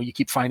where you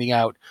keep finding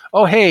out,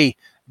 oh hey,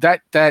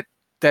 that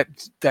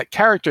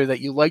character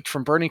that you liked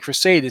from Burning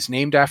Crusade is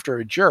named after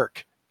a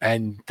jerk,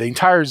 and the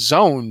entire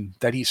zone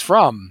that he's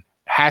from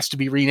has to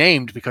be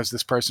renamed because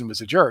this person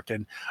was a jerk.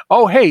 And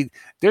oh hey,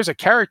 there's a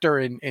character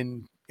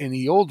in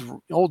the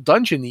old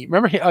dungeon.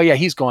 Remember?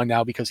 He's gone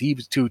now because he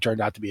was too turned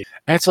out to be.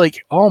 And it's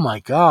like, oh my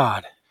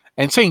god.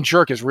 And saying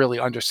jerk is really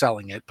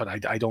underselling it, but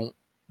I don't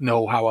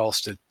know how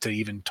else to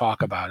even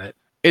talk about it.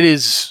 It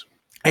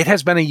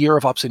has been a year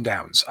of ups and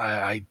downs.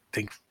 I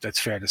think that's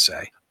fair to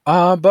say.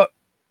 But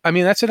I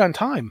mean, that's it on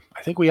time.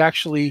 I think we're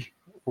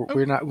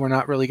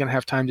not really going to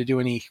have time to do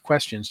any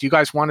questions. Do you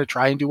guys want to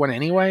try and do one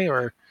anyway,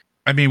 or?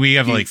 I mean, we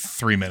have like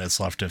 3 minutes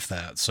left, if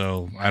that.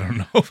 So I don't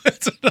know if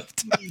it's enough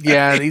time.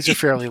 Yeah, these are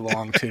fairly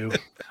long too.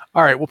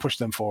 All right, we'll push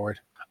them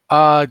forward.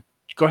 Go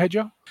ahead,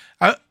 Joe.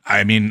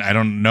 I mean, I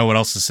don't know what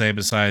else to say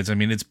besides. I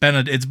mean, it's been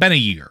a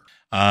year.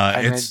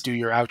 And then do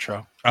your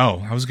outro.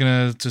 Oh, I was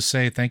gonna just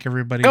say thank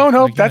everybody.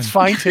 No, that's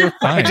fine too.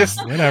 Fine,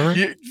 whatever.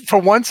 For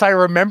once, I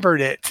remembered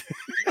it.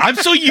 I'm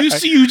so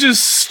used to you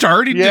just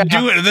starting to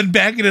do it and then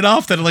backing it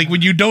off that like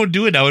when you don't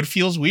do it now, it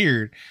feels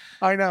weird.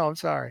 I know. I'm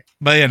sorry.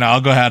 But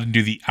I'll go ahead and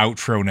do the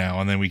outro now,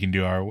 and then we can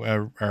do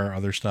our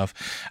other stuff.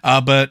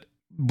 But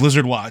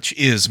Blizzard Watch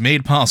is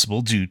made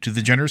possible due to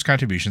the generous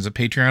contributions at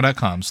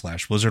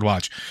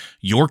patreon.com/BlizzardWatch.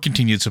 Your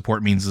continued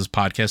support means this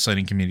podcast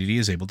sighting community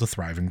is able to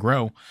thrive and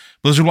grow.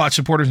 Blizzard Watch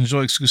supporters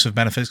enjoy exclusive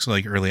benefits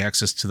like early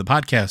access to the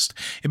podcast,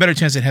 a better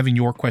chance at having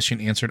your question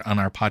answered on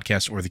our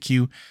podcast or the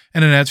queue,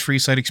 and an ads-free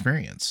site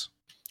experience.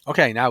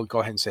 Okay, now go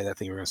ahead and say that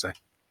thing you were going to say.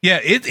 Yeah,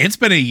 it's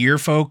been a year,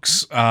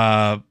 folks.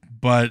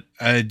 But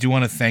I do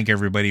want to thank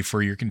everybody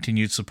for your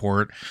continued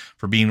support,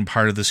 for being a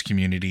part of this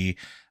community,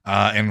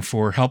 and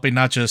for helping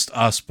not just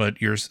us, but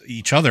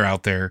each other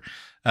out there.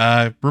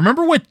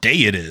 Remember what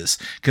day it is.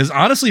 Because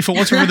honestly, if it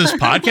wasn't for this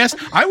podcast,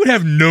 I would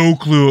have no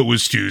clue it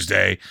was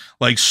Tuesday.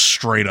 Like,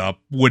 straight up,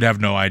 would have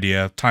no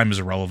idea. Time is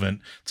irrelevant.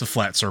 It's a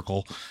flat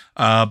circle.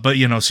 But,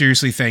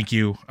 seriously, thank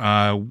you.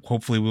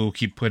 Hopefully we'll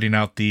keep putting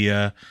out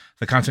the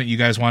content you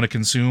guys want to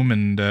consume.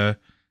 And,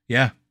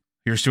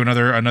 here's to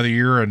another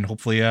year and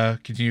hopefully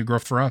continued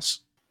growth for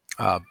us.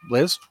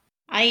 Liz?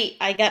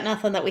 I got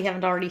nothing that we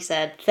haven't already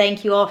said.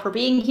 Thank you all for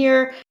being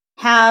here.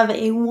 Have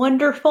a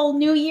wonderful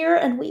new year,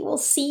 and we will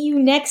see you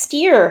next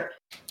year.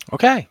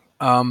 Okay.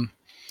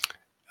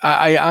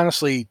 I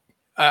honestly,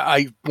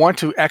 I want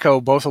to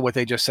echo both of what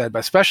they just said, but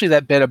especially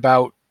that bit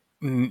about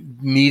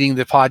needing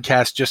the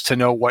podcast just to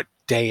know what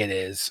day it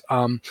is.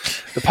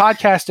 The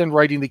podcast and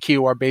writing the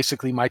queue are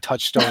basically my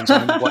touchstones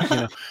on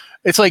what.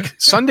 It's like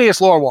Sunday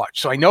is Lore Watch,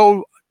 so I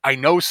know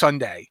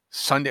Sunday.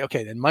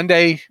 Okay, then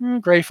Monday,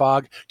 gray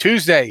fog.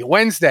 Tuesday,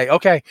 Wednesday.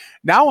 Okay,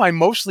 now I'm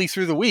mostly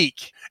through the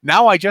week.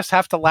 Now I just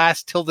have to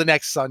last till the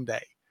next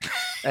Sunday.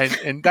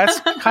 And that's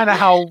kind of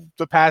how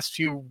the past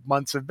few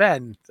months have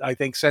been, I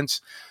think,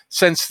 since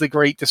the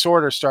Great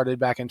Disorder started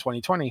back in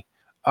 2020.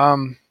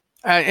 And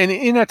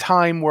in a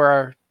time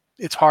where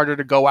it's harder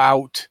to go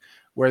out,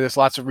 where there's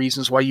lots of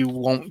reasons why you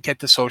won't get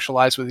to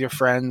socialize with your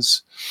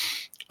friends,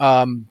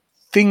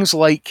 things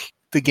like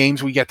the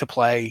games we get to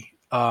play,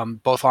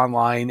 both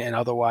online and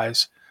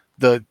otherwise,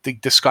 the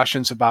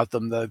discussions about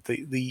them,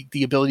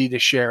 the ability to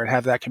share and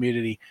have that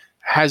community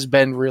has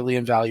been really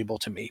invaluable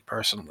to me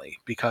personally,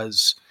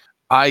 because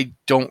I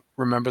don't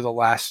remember the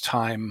last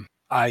time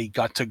I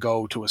got to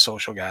go to a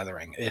social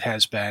gathering. It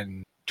has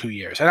been 2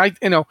 years. And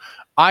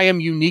I am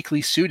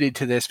uniquely suited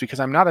to this because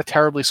I'm not a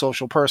terribly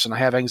social person. I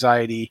have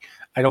anxiety.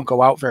 I don't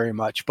go out very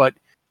much, but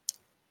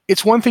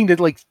it's one thing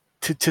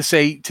to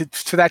say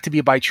to that to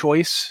be by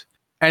choice.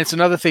 And it's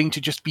another thing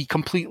to just be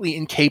completely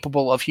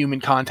incapable of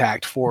human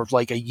contact for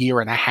like a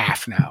year and a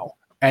half now.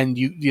 And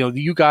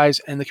you guys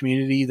and the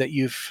community that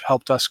you've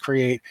helped us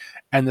create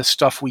and the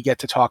stuff we get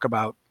to talk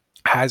about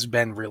has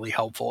been really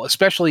helpful,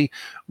 especially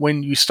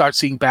when you start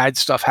seeing bad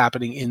stuff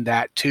happening in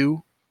that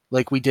too,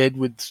 like we did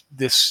with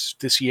this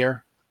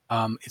year.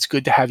 It's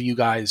good to have you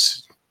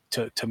guys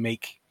to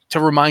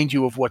remind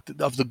you of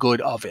the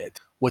good of it,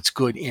 what's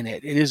good in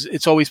it.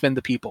 It's always been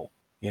the people,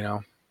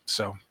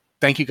 so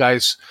thank you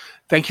guys.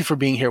 Thank you for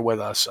being here with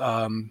us.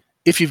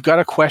 If you've got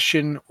a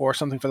question or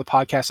something for the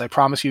podcast, I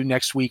promise you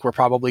next week we're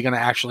probably going to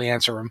actually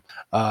answer them.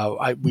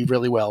 We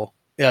really will.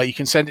 You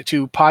can send it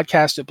to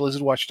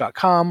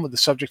podcast@blizzardwatch.com with the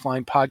subject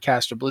line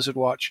podcast or Blizzard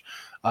Watch,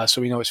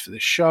 so we know it's for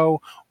this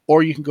show.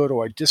 Or you can go to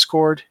our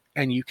Discord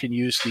and you can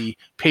use the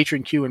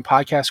patron Q and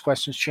podcast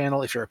questions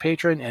channel if you're a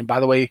patron. And by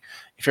the way,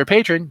 if you're a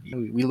patron,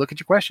 we look at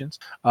your questions.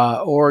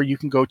 Or you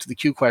can go to the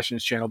Q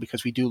questions channel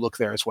because we do look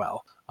there as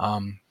well.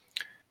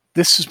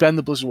 This has been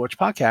the Blizzard Watch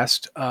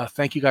podcast.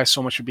 Thank you guys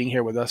so much for being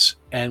here with us,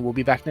 and we'll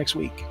be back next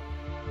week.